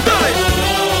 dale.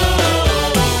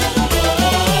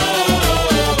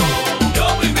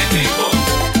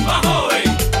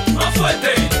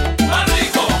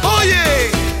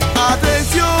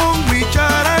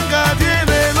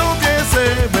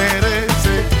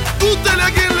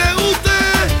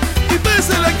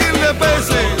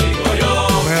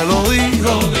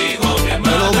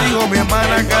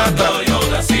 gata.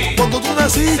 Cuando tú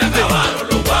naciste, te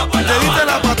diste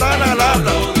la patada en la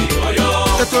lata.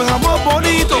 Esto es amor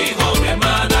bonito,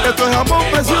 esto es amor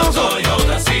precioso.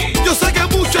 Yo sé que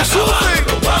muchos sufren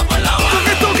con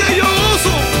esto que yo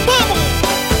uso. ¡Vamos!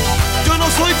 Yo no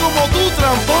soy como tú,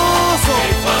 tramposo,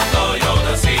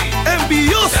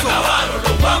 envidioso.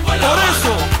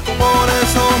 Por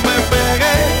eso me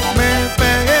pegué,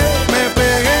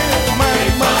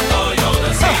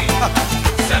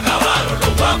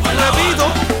 repito,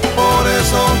 por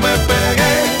eso me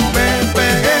pegué,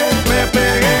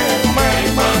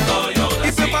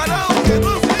 y preparado que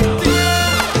no sentía.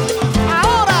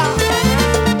 Ahora,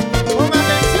 con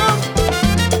atención.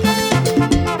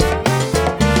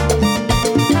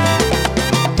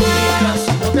 Mira,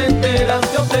 si no te enteras,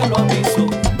 yo te lo aviso.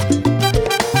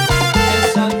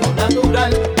 Es algo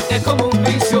natural, es como un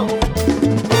vicio.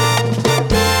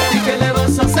 ¿Y qué le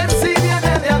vas a hacer si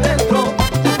viene de adentro?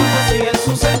 Así es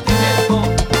su sentimiento,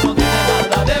 no tiene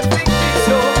nada de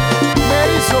ficticio. Me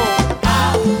hizo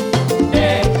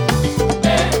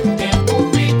el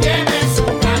pupi tiene su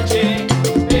caché.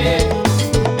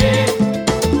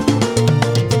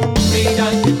 Mira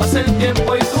que pasa el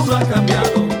tiempo y tú no has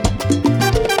cambiado.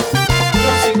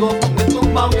 Yo sigo con el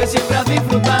tumbao que siempre has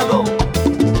disfrutado.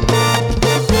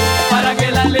 Para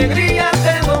que la alegría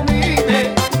te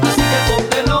domine, así que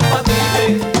ponte los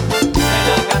patines,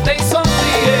 relájate y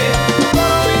sonríe.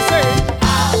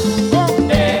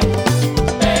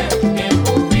 El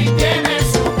pupi tiene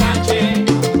su caché.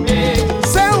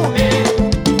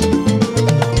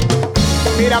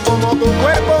 mira como tu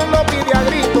cuerpo lo pide a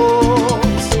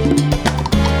gritos.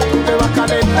 Tú te vas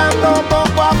calentando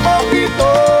poco a poquito.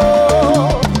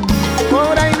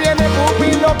 Por ahí viene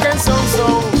pupi lo que son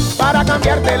para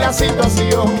cambiarte la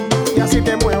situación y así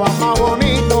te muevas más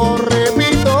bonito,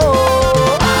 repito.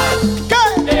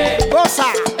 ¿Qué? Goza.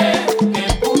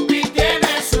 El pupi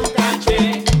tiene su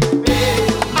caché.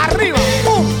 Arriba,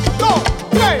 1, 2,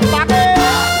 3, ¿pa' qué?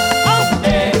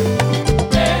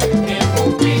 El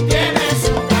pupi tiene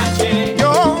su caché.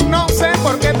 Yo no sé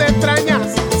por qué te extrañas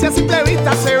si a simple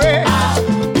vista se ve.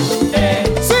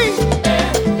 Sí.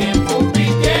 El pupi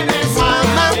tiene su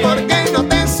Mamá, caché. ¿por qué no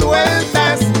te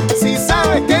sueltas si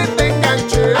sabes que te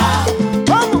enganché?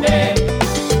 ¿Cómo?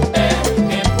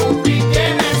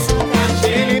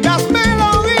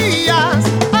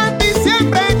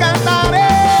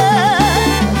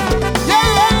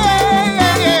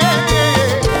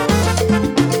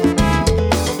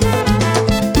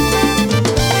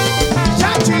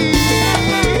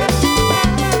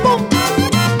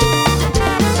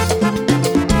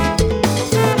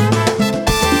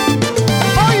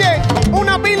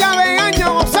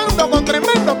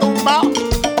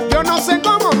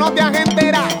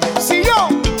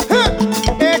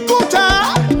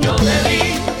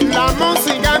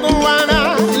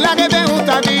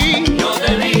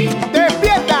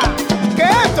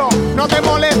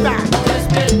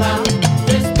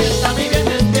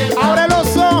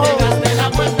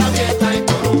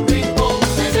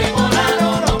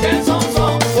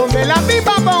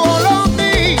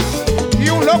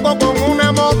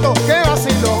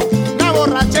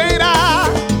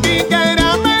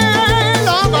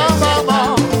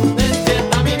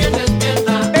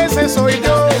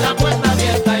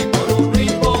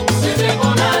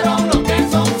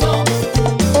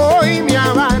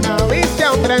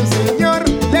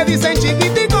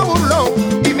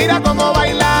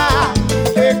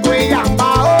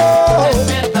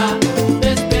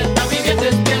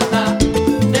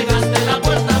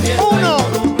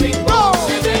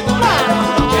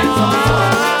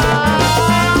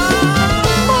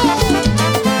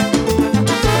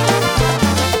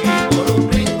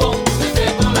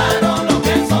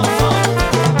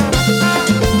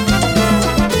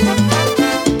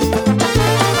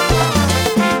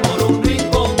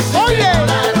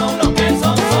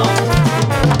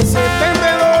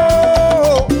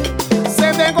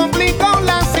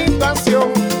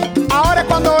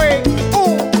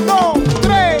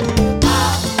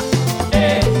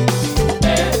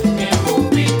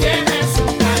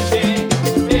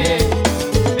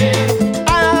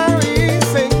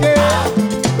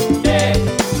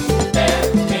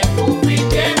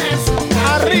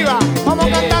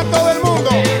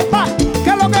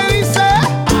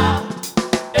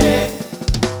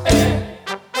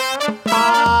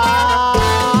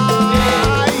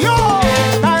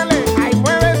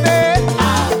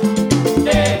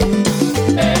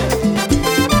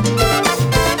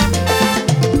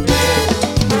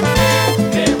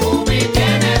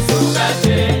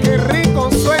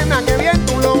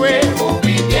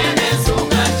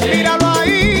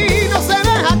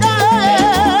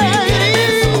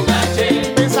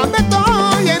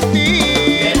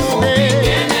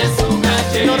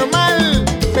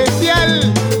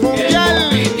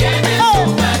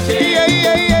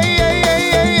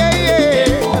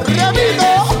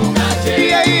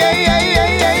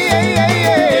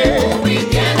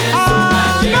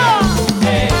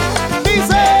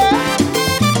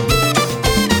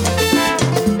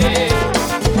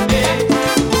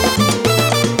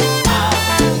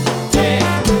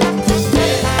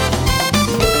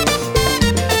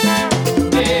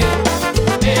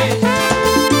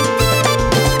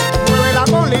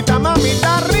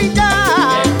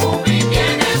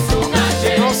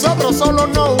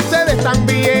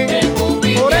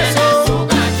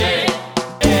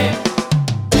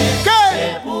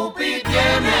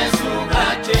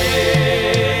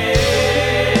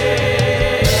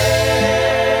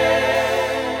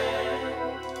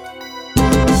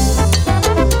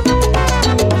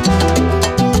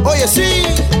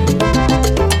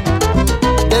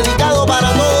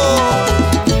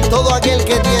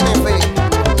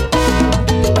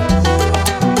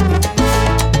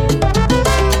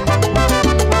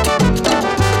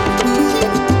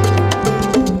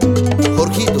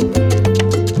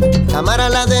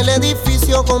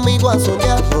 necio conmigo ha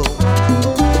soñado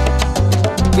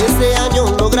que este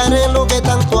año lograré lo que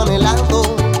tanto anhelando.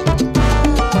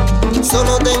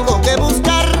 Solo tengo que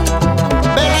buscar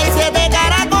vela y 7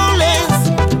 caracoles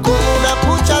con una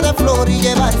pucha de flor y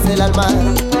llevársela al mar.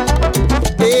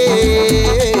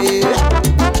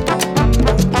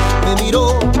 Me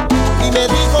miró y me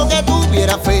dijo que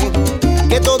tuviera fe,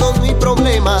 que todos mis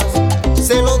problemas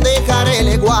se los dejaré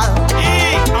leguar.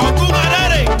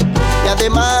 Y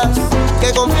además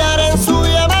que confiar en su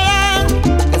Yemayá,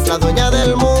 que es la dueña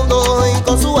del mundo y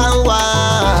con su agua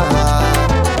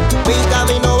mi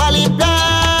camino va a limpiar.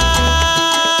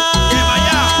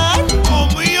 Yemayá, oh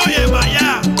mío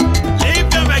Yemayá,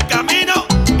 límpiame el camino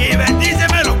y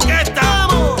bendíceme los que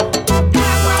estamos.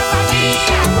 Agua pa' mí,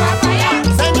 agua pa' allá.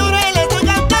 Señores, le estoy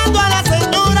cantando a la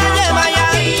señora Yemayá.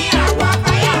 Agua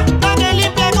pa' allá. Pa' que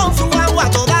limpie con su agua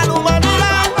toda la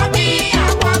humanidad. Agua pa' mí,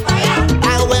 agua pa' allá.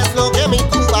 Agua es lo que mi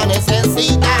Cuba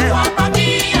necesita. Agua pa'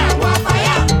 mí, agua pa'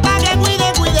 allá. Pa' que cuide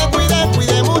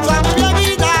mucho a mi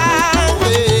viejita.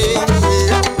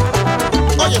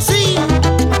 Oye, sí.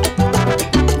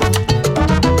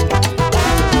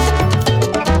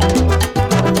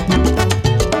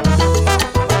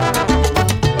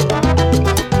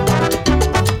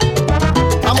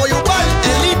 Vamos a yupar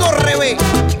el lindo revés.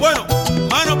 Bueno,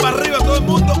 mano para arriba todo el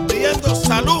mundo pidiendo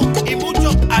salud y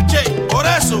mucho H. Por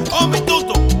eso, oh mi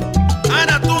tuto,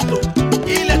 Ana tuto,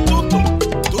 Ile tuto,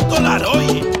 tuto la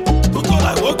roye, tuto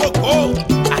la gococo,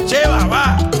 H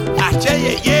babá, H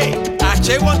yeye,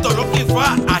 H guantoloqui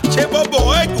fa, H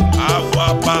bobo eco,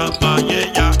 agua pa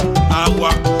mayeya,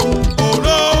 agua,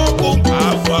 oloco,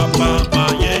 agua pa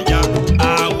mayeya,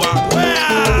 agua, wea.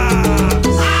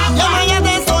 Yemayá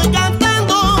te estoy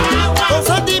cantando con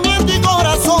sentimiento y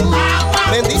corazón.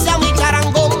 Bendice a mi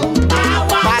charangón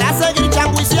para seguir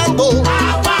changuiciando.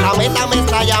 La meta me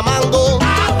está llamando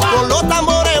con los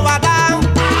tambores batán.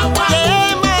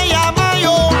 Que me llama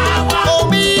yo con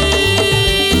mi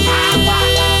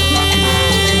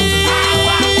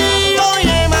yo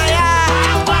Yemayá.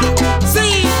 Sí.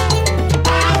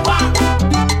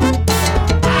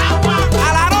 A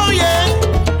la roye.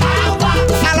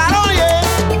 A la roye.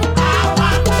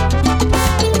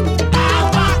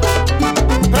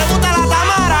 Pregúntale a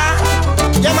Tamara,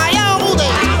 Yemayá o Bude.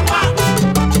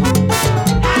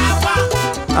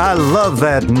 I love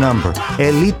that number.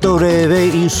 Elito Rebe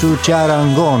y su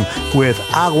charangón with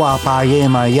Agua pa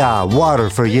Yemayá, water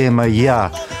for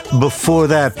Yemayá. Before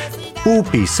that,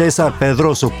 Pupi, César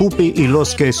Pedroso, Pupi y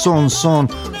los que son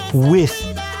with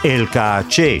El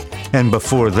Caché. And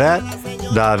before that,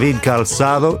 David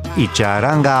Calzado y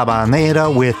Charanga Habanera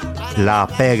with La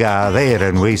Pegadera.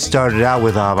 And we started out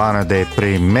with Habana de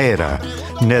Primera.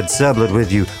 Ned Sublett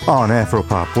with you on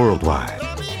Afropop Worldwide.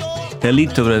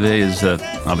 Elito Rebe is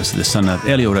obviously the son of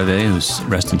Elio Rebe, who's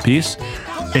rest in peace.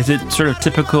 Is it sort of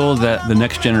typical that the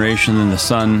next generation and the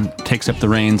son takes up the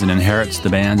reins and inherits the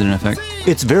band in effect?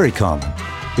 It's very common.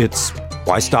 It's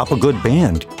why stop a good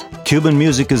band? Cuban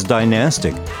music is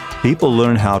dynastic. People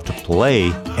learn how to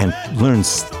play and learn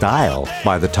style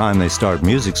by the time they start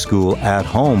music school at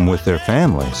home with their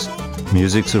families.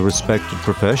 Music's a respected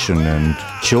profession, and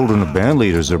children of band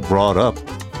leaders are brought up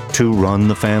to run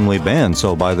the family band.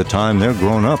 So by the time they're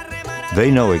grown up,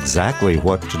 they know exactly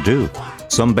what to do.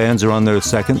 Some bands are on their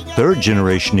second, third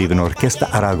generation even. Orquesta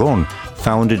Aragon,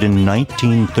 founded in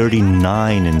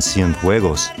 1939 in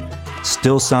Cienfuegos.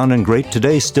 Still sounding great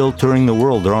today, still touring the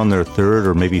world. They're on their third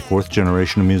or maybe fourth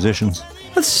generation of musicians.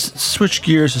 Let's switch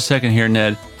gears a second here,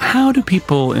 Ned. How do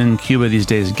people in Cuba these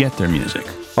days get their music?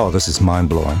 Oh, this is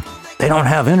mind-blowing. They don't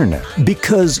have internet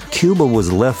because Cuba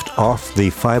was left off the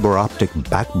fiber optic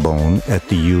backbone at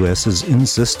the U.S.'s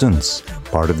insistence.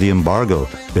 Part of the embargo,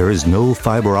 there is no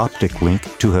fiber optic link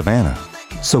to Havana.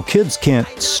 So kids can't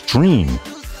stream.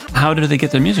 How do they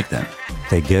get their music then?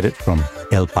 They get it from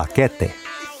El Paquete.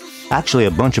 Actually,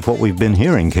 a bunch of what we've been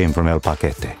hearing came from El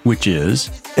Paquete. Which is?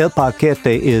 El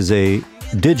Paquete is a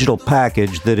digital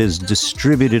package that is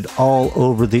distributed all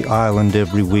over the island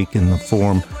every week in the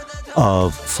form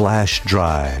of flash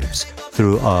drives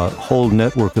through a whole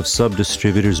network of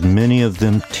sub-distributors, many of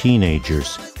them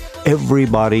teenagers.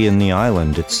 Everybody in the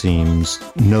island, it seems,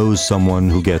 knows someone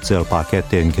who gets El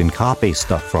Paquete and can copy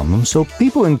stuff from them. So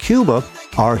people in Cuba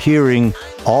are hearing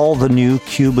all the new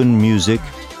Cuban music.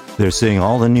 They're seeing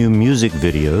all the new music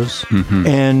videos.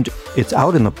 And it's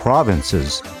out in the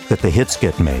provinces that the hits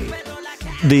get made.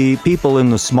 The people in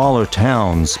the smaller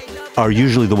towns are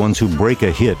usually the ones who break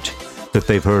a hit that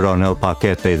they've heard on El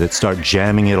Paquete, that start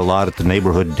jamming it a lot at the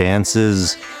neighborhood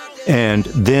dances, and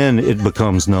then it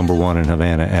becomes number one in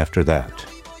Havana after that.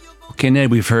 Okay,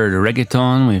 Ned, we've heard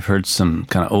reggaeton, we've heard some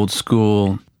kind of old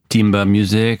school timba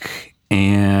music,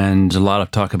 and a lot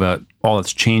of talk about all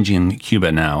that's changing in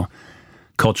Cuba now,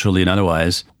 culturally and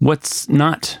otherwise. What's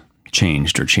not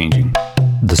changed or changing?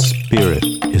 The spirit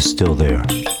is still there.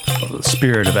 The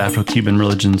spirit of Afro-Cuban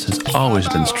religions has always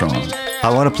been strong.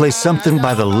 I want to play something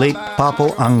by the late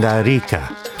Papo Angarica,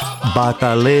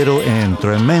 batalero and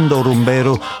tremendo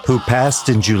rumbero, who passed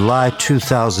in July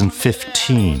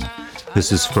 2015.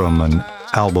 This is from an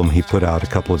album he put out a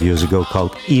couple of years ago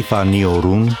called Ifa ni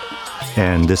Orun,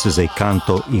 and this is a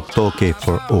canto itoke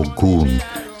for Ogun,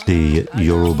 the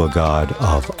Yoruba god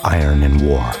of iron and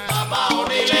war.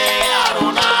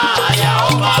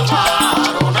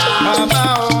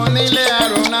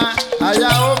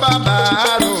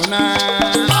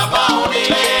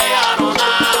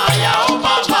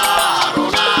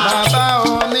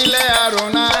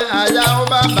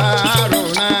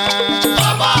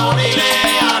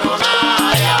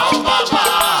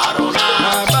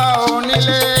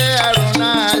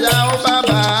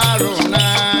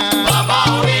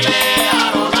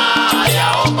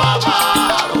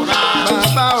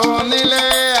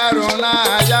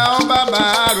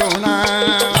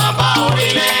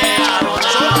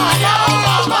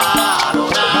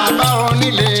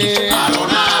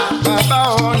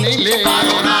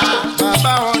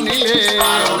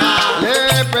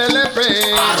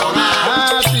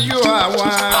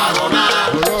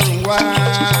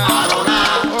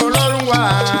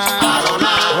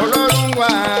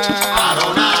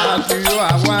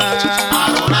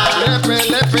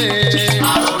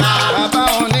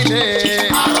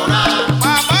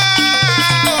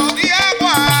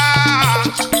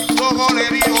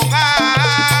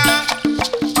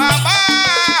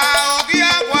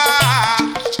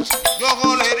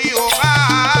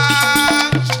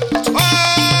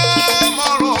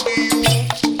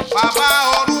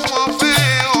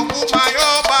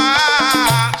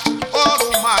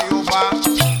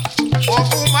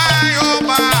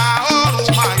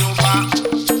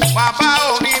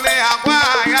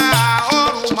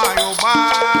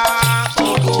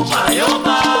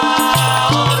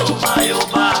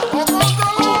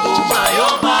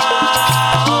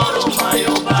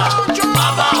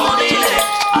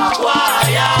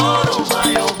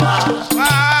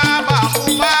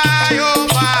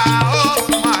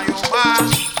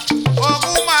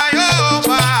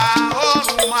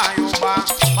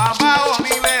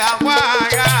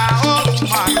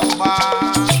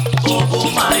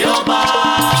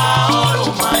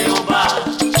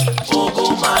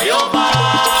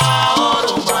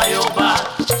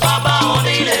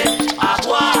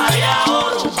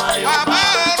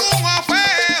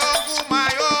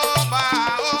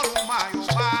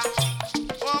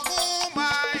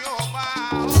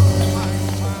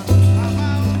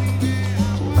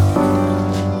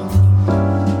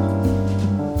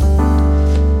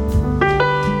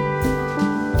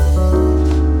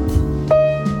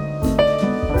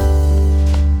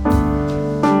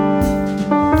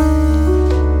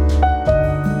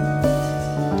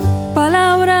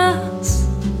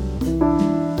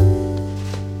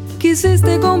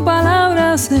 Quisiste con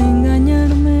palabras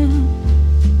engañarme,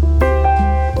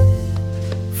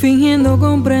 fingiendo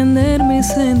comprender mis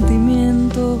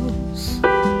sentimientos,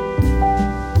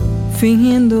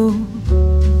 fingiendo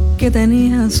que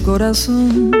tenías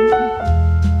corazón.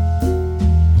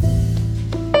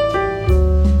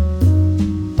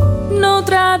 No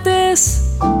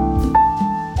trates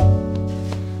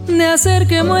de hacer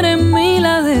que muera en mí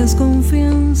la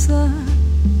desconfianza,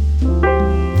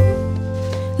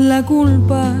 la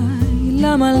culpa y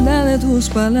la maldad de tus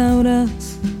palabras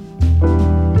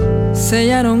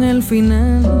sellaron el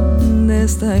final de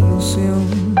esta ilusión.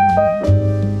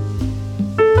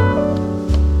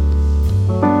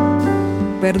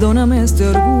 Perdóname este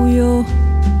orgullo,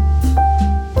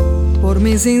 por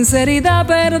mi sinceridad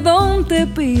perdón te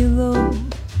pido.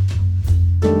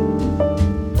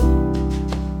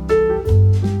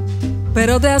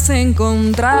 Pero te has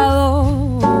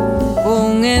encontrado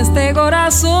con este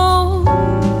corazón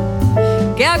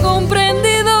que ha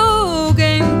comprendido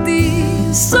que en ti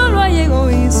solo hay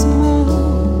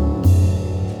egoísmo.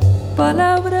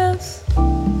 Palabras,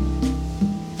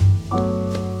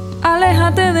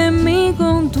 aléjate de mí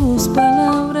con tus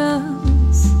palabras,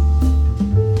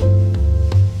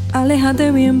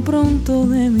 aléjate bien pronto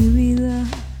de mi vida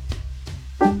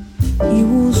y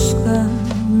busca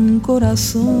un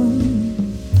corazón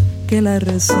que la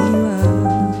reciba.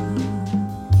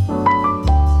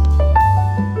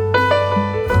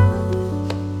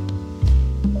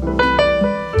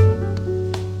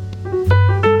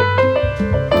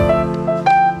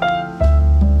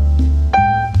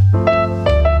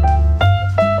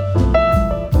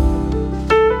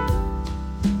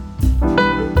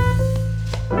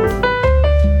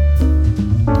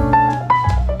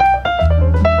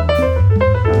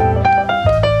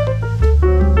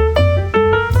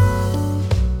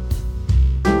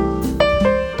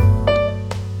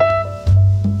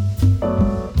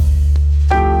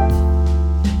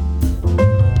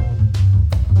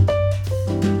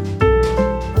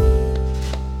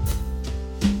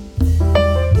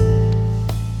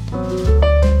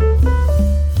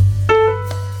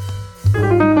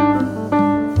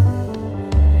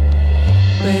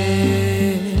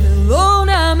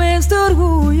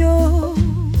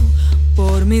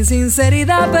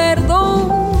 sinceridad,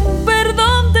 perdón,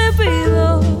 perdón te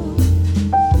pido.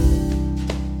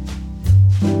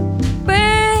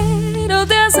 Pero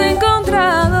te has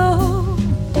encontrado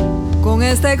con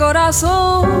este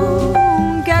corazón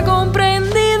que ha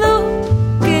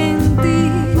comprendido que en ti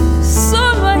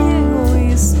solo hay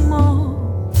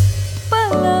egoísmo.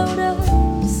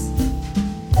 Palabras,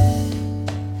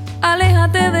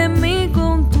 aléjate de mí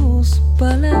con tus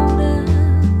palabras.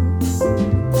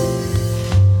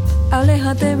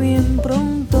 Aléjate bien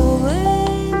pronto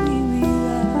de mi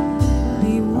vida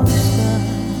y busca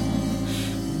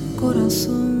un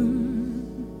corazón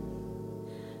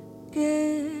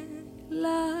que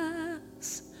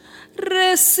las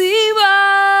reciba.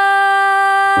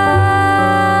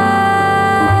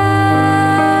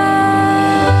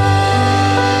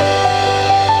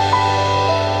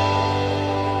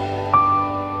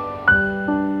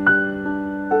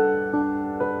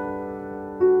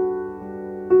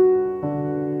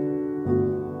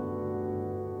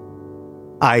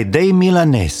 Aide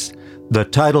Milanés, the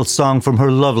title song from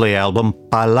her lovely album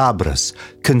Palabras,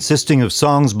 consisting of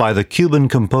songs by the Cuban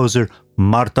composer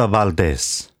Marta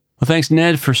Valdés. Well, thanks,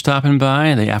 Ned, for stopping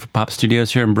by the Afropop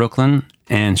studios here in Brooklyn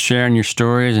and sharing your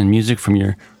stories and music from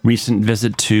your recent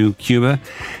visit to Cuba.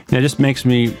 And it just makes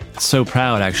me so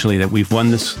proud, actually, that we've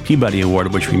won this Peabody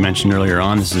Award, which we mentioned earlier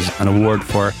on. This is an award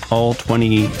for all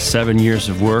 27 years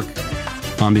of work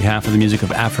on behalf of the music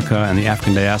of Africa and the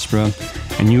African diaspora.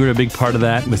 And you were a big part of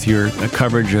that with your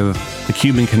coverage of the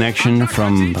Cuban Connection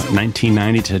from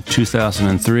 1990 to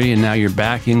 2003, and now you're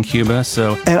back in Cuba.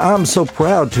 And I'm so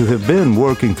proud to have been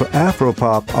working for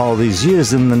Afropop all these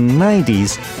years. In the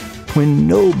 90s, when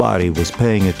nobody was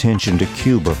paying attention to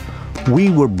Cuba, we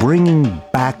were bringing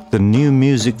back the new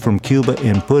music from Cuba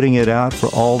and putting it out for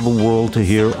all the world to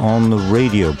hear on the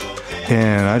radio.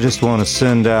 And I just want to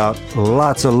send out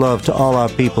lots of love to all our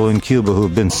people in Cuba who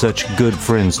have been such good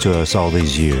friends to us all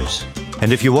these years.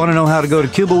 And if you want to know how to go to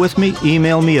Cuba with me,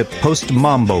 email me at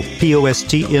postmambo,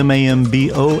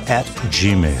 POSTMAMBO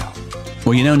 @gmail.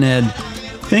 Well, you know, Ned,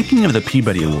 thinking of the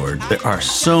Peabody Award, there are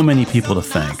so many people to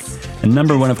thank. And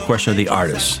number one, of course, are the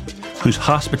artists, whose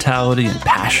hospitality and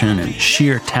passion and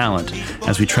sheer talent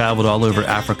as we traveled all over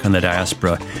Africa and the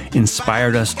diaspora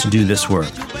inspired us to do this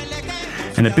work.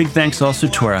 And a big thanks also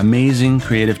to our amazing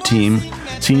creative team,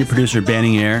 senior producer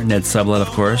Banning Eyre, Ned Sublett, of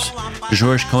course,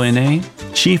 Georges Collinet,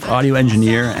 chief audio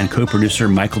engineer and co-producer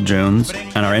Michael Jones,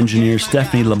 and our engineers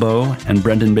Stephanie LeBeau and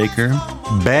Brendan Baker.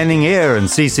 Banning Eyre and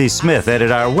CC Smith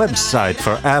edit our website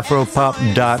for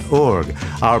afropop.org.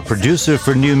 Our producer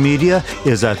for new media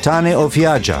is Atane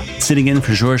Ofiaja. Sitting in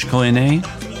for Georges Collinet,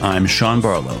 I'm Sean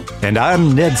Barlow. And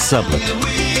I'm Ned Sublett.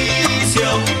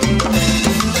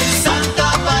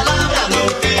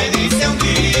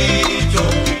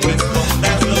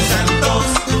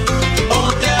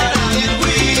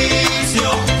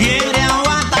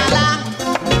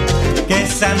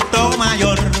 Santo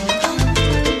Mayor,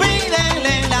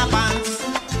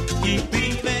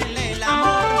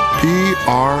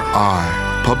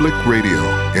 PRI, Public Radio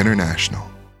International.